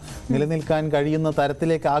 1000 വർഷം നിലനിൽക്കാൻ കഴിയുന്ന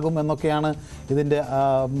തരത്തിലേക്കാകും എന്നൊക്കെയാണ് ഇതിൻ്റെ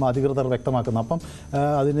അധികൃതർ വ്യക്തമാക്കുന്നത്. അപ്പം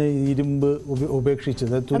അതിന് ഇരുമ്പ് ഉപേക്ഷിച്ച്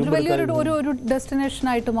ഒരു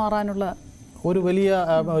ഡെസ്റ്റിനേഷനായിട്ട് മാറാനുള്ള ഒരു വലിയ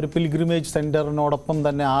ഒരു പിൽഗ്രിമേജ് സെൻറ്ററിനോടൊപ്പം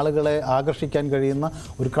തന്നെ ആളുകളെ ആകർഷിക്കാൻ കഴിയുന്ന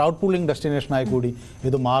ഒരു ക്രൗഡ് പൂളിംഗ് ഡെസ്റ്റിനേഷനായി കൂടി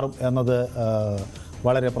ഇത് മാറും എന്നത്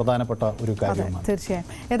വളരെ പ്രധാനപ്പെട്ട ഒരു കാര്യമാണ്. തീർച്ചയായും.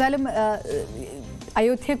 ഏതായാലും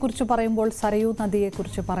അയോധ്യയെക്കുറിച്ച് പറയുമ്പോൾ സരയൂ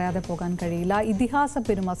നദിയെക്കുറിച്ച് പറയാതെ പോകാൻ കഴിയില്ല. ഇതിഹാസ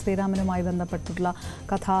പെരുമ, ശ്രീരാമനുമായി ബന്ധപ്പെട്ടിട്ടുള്ള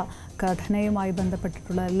ഘടനയുമായി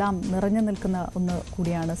ബന്ധപ്പെട്ടിട്ടുള്ള എല്ലാം നിറഞ്ഞു നിൽക്കുന്ന ഒന്ന്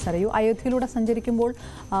കൂടിയാണ് സരയൂ. അയോധ്യയിലൂടെ സഞ്ചരിക്കുമ്പോൾ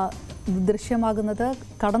ദൃശ്യമാകുന്നത്,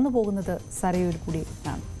 കടന്നു പോകുന്നത് സരയൂരിൽ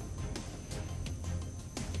കൂടിയാണ്.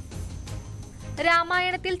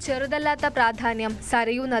 രാമായണത്തിൽ ചെറുതല്ലാത്ത പ്രാധാന്യം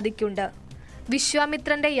സരയൂ നദിക്കുണ്ട്.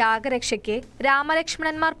 വിശ്വാമിത്രന്റെ യാഗരക്ഷയ്ക്ക്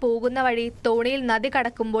രാമലക്ഷ്മണന്മാർ പോകുന്ന വഴി തോണിയിൽ നദി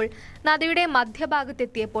കടക്കുമ്പോൾ നദിയുടെ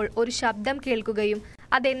മധ്യഭാഗത്തെത്തിയപ്പോൾ ഒരു ശബ്ദം കേൾക്കുകയും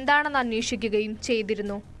അതെന്താണെന്ന് അന്വേഷിക്കുകയും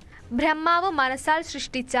ചെയ്തിരുന്നു. ബ്രഹ്മാവ് മനസ്സാൽ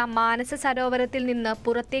സൃഷ്ടിച്ച മാനസ സരോവരത്തിൽ നിന്ന്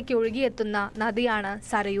പുറത്തേക്ക് ഒഴുകിയെത്തുന്ന നദിയാണ്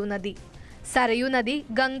സരയൂ നദി. സരയൂ നദി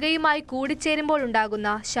ഗംഗയുമായി കൂടിച്ചേരുമ്പോൾ ഉണ്ടാകുന്ന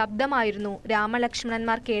ശബ്ദമായിരുന്നു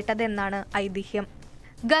രാമലക്ഷ്മണന്മാർ കേട്ടതെന്നാണ് ഐതിഹ്യം.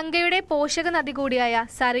 ഗംഗയുടെ പോഷക നദി കൂടിയായ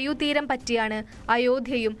സരയൂ തീരം പറ്റിയാണ്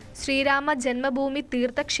അയോധ്യയും ശ്രീരാമ ജന്മഭൂമി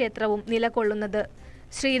തീർത്ഥക്ഷേത്രവും നിലകൊള്ളുന്നത്.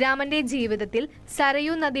 ശ്രീരാമന്റെ ജീവിതത്തിൽ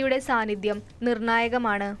സരയൂ നദിയുടെ സാന്നിധ്യം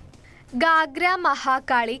നിർണായകമാണ്. ഗാഗ്ര,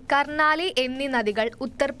 മഹാകാളി, കർണാലി എന്നീ നദികൾ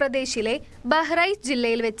ഉത്തർപ്രദേശിലെ ബഹ്റൈച്ച്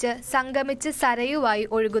ജില്ലയിൽ വെച്ച് സംഗമിച്ച് സരയുവായി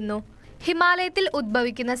ഒഴുകുന്നു. ഹിമാലയത്തിൽ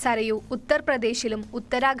ഉദ്ഭവിക്കുന്ന സരയൂ ഉത്തർപ്രദേശിലും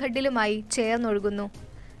ഉത്തരാഖണ്ഡിലുമായി ചേർന്നൊഴുകുന്നു.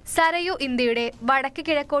 സരയൂ ഇന്ത്യയുടെ വടക്ക്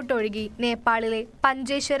കിഴക്കോട്ടൊഴുകി നേപ്പാളിലെ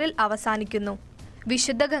പഞ്ചേശ്വറിൽ അവസാനിക്കുന്നു.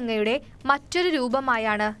 വിശുദ്ധ ഗംഗയുടെ മറ്റൊരു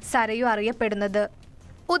രൂപമായാണ് സരയൂ അറിയപ്പെടുന്നത്.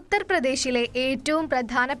 ഉത്തർപ്രദേശിലെ ഏറ്റവും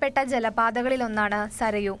പ്രധാനപ്പെട്ട ജലപാതകളിലൊന്നാണ്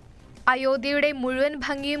സരയൂ. അയോധ്യയുടെ മുഴുവൻ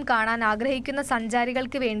ഭംഗിയും കാണാൻ ആഗ്രഹിക്കുന്ന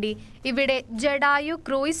സഞ്ചാരികൾക്ക് വേണ്ടി ഇവിടെ ജഡായു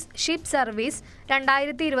ക്രൂയിസ് ഷിപ്പ് സർവീസ്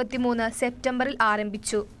 2023 സെപ്റ്റംബറിൽ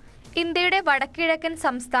ആരംഭിച്ചു. ഇന്ത്യയുടെ വടക്കിഴക്കൻ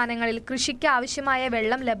സംസ്ഥാനങ്ങളിൽ കൃഷിക്ക് ആവശ്യമായ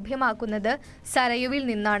വെള്ളം ലഭ്യമാക്കുന്നത് സരയുവിൽ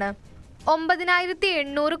നിന്നാണ്.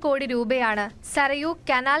 9,800 കോടി രൂപയാണ് സരയൂ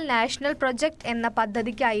കനാൽ നാഷണൽ പ്രൊജക്ട് എന്ന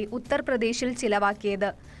പദ്ധതിക്കായി ഉത്തർപ്രദേശിൽ ചിലവാക്കിയത്.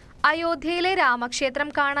 അയോധ്യയിലെ രാമക്ഷേത്രം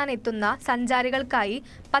കാണാനെത്തുന്ന സഞ്ചാരികൾക്കായി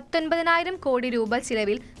 19,000 കോടി രൂപ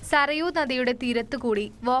ചിലവിൽ സരയൂ നദിയുടെ തീരത്തുകൂടി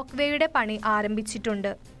വാക്ക്വേയുടെ പണി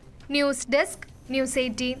ആരംഭിച്ചിട്ടുണ്ട്. News desk, news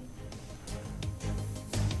 18.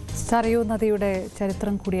 സരയൂ നദിയുടെ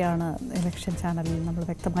ചരിത്രം കൂടിയാണ് ഇലക്ഷൻ ചാനലിൽ നമ്മൾ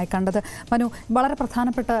വ്യക്തമായി കണ്ടത്. മനു, വളരെ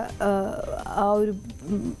പ്രധാനപ്പെട്ട ആ ഒരു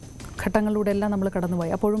ഘട്ടങ്ങളിലൂടെ എല്ലാം നമ്മൾ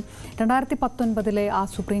കടന്നുപോയി. അപ്പോഴും 2019 ആ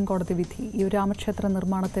സുപ്രീം കോടതി വിധി, ഈ ഒരു രാമക്ഷേത്ര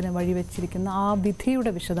നിർമ്മാണത്തിന് വഴിവെച്ചിരിക്കുന്ന ആ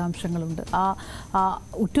വിധിയുടെ വിശദാംശങ്ങളുണ്ട്. ആ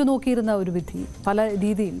ഉറ്റുനോക്കിയിരുന്ന ഒരു വിധി, പല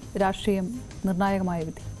രീതിയിൽ രാഷ്ട്രീയം നിർണായകമായ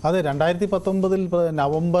വിധി. അതെ, 2019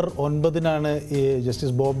 നവംബർ 9 ഈ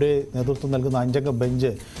ജസ്റ്റിസ് ബോബ്ഡെ നേതൃത്വം നൽകുന്ന 5-അംഗ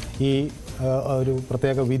ബെഞ്ച് ഈ ഒരു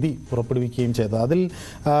പ്രത്യേക വിധി പുറപ്പെടുവിക്കുകയും ചെയ്തത്. അതിൽ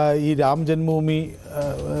ഈ രാം ജന്മഭൂമി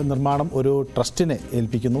നിർമ്മാണം ഒരു ട്രസ്റ്റിനെ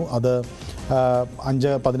ഏൽപ്പിക്കുന്നു. അത്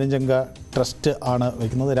 15-അംഗ ട്രസ്റ്റ് ആണ്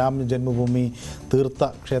വയ്ക്കുന്നത്. രാം ജന്മഭൂമി തീർത്ഥ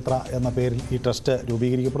ക്ഷേത്ര എന്ന പേരിൽ ഈ ട്രസ്റ്റ്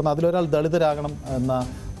രൂപീകരിക്കപ്പെടുന്നു. അതിലൊരാൾ ദളിതരാകണം എന്ന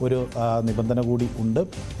ഒരു നിബന്ധന കൂടി ഉണ്ട്.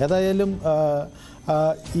 ഏതായാലും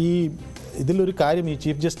ഇതിലൊരു കാര്യം, ഈ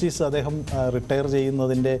ചീഫ് ജസ്റ്റിസ് അദ്ദേഹം റിട്ടയർ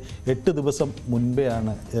ചെയ്യുന്നതിൻ്റെ 8 ദിവസം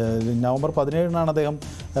മുൻപെയാണ്, നവംബർ 17 അദ്ദേഹം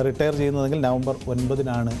റിട്ടയർ ചെയ്യുന്നതെങ്കിൽ നവംബർ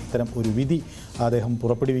 9 ഇത്തരം ഒരു വിധി അദ്ദേഹം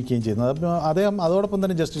പുറപ്പെടുവിക്കുകയും ചെയ്യുന്നത്. അദ്ദേഹം അതോടൊപ്പം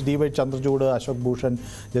തന്നെ justice DY Chandrachud, Ashok Bhushan,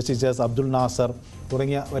 justice S Abdul Nasar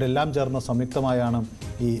തുടങ്ങിയവരെല്ലാം ചേർന്ന് സംയുക്തമായാണ്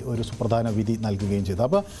ഈ ഒരു സുപ്രധാന വിധി നൽകുകയും ചെയ്തത്.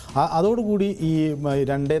 അപ്പോൾ അതോടുകൂടി ഈ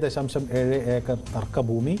 2.7 ഏക്കർ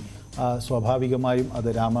തർക്കഭൂമി സ്വാഭാവികമായും അത്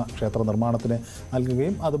രാമക്ഷേത്ര നിർമ്മാണത്തിന്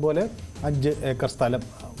നൽകുകയും അതുപോലെ 5 ഏക്കർ സ്ഥലം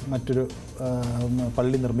മറ്റൊരു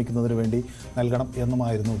പള്ളി നിർമ്മിക്കുന്നതിന് വേണ്ടി നൽകണം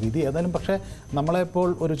എന്നുമായിരുന്നു വിധി. ഏതായാലും പക്ഷേ നമ്മളെപ്പോൾ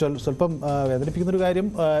ഒരു സ്വല്പം വേദനിപ്പിക്കുന്നൊരു കാര്യം,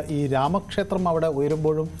 ഈ രാമക്ഷേത്രം അവിടെ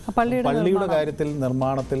ഉയരുമ്പോഴും പള്ളിയുടെ കാര്യത്തിൽ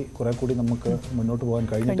നിർമ്മാണത്തിൽ കുറെ കൂടി നമുക്ക് മുന്നോട്ട് പോകാൻ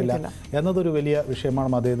കഴിഞ്ഞിട്ടില്ല എന്നതൊരു വലിയ വിഷയമാണ്.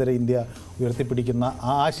 മതേതര ഇന്ത്യ ഉയർത്തിപ്പിടിക്കുന്ന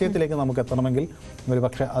ആ ആശയത്തിലേക്ക് നമുക്ക് എത്തണമെങ്കിൽ ഒരു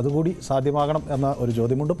പക്ഷേ അതുകൂടി സാധ്യമാകണം എന്ന ഒരു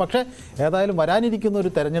ചോദ്യമുണ്ട്. പക്ഷേ ഏതായാലും വരാനിരിക്കുന്ന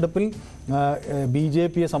ഒരു തെരഞ്ഞെടുപ്പിൽ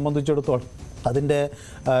BJPയെ സംബന്ധിച്ചിടത്തോളം അതിൻ്റെ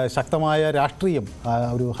ശക്തമായ രാഷ്ട്രീയം,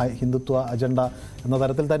 ഒരു ഹിന്ദുത്വ അജണ്ട എന്ന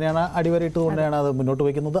തരത്തിൽ തന്നെയാണ് അടിവരയിട്ടുകൊണ്ടാണ് അത് മുന്നോട്ട്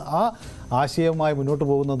വയ്ക്കുന്നത്. ആ ആശയവുമായി മുന്നോട്ട്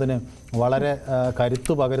പോകുന്നതിന് വളരെ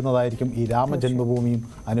കരുത്തു പകരുന്നതായിരിക്കും ഈ രാമജന്മഭൂമിയും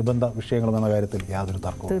അനുബന്ധ വിഷയങ്ങളും എന്ന കാര്യത്തിൽ യാതൊരു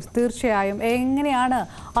തർക്കവും. തീർച്ചയായും. എങ്ങനെയാണ്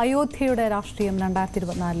അയോധ്യയുടെ രാഷ്ട്രീയം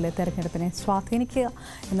 2024 തെരഞ്ഞെടുപ്പിനെ സ്വാധീനിക്കുക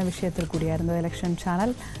എന്ന വിഷയത്തിൽ കൂടിയായിരുന്നു ഇലക്ഷൻ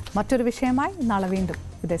ചാനൽ. മറ്റൊരു വിഷയമായി നാളെ വീണ്ടും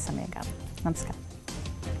ഇതേ സമയം കാണാം. നമസ്കാരം.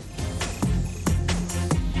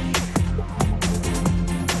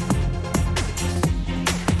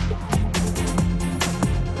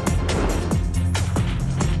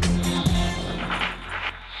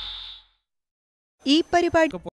 ഈ പരിപാടി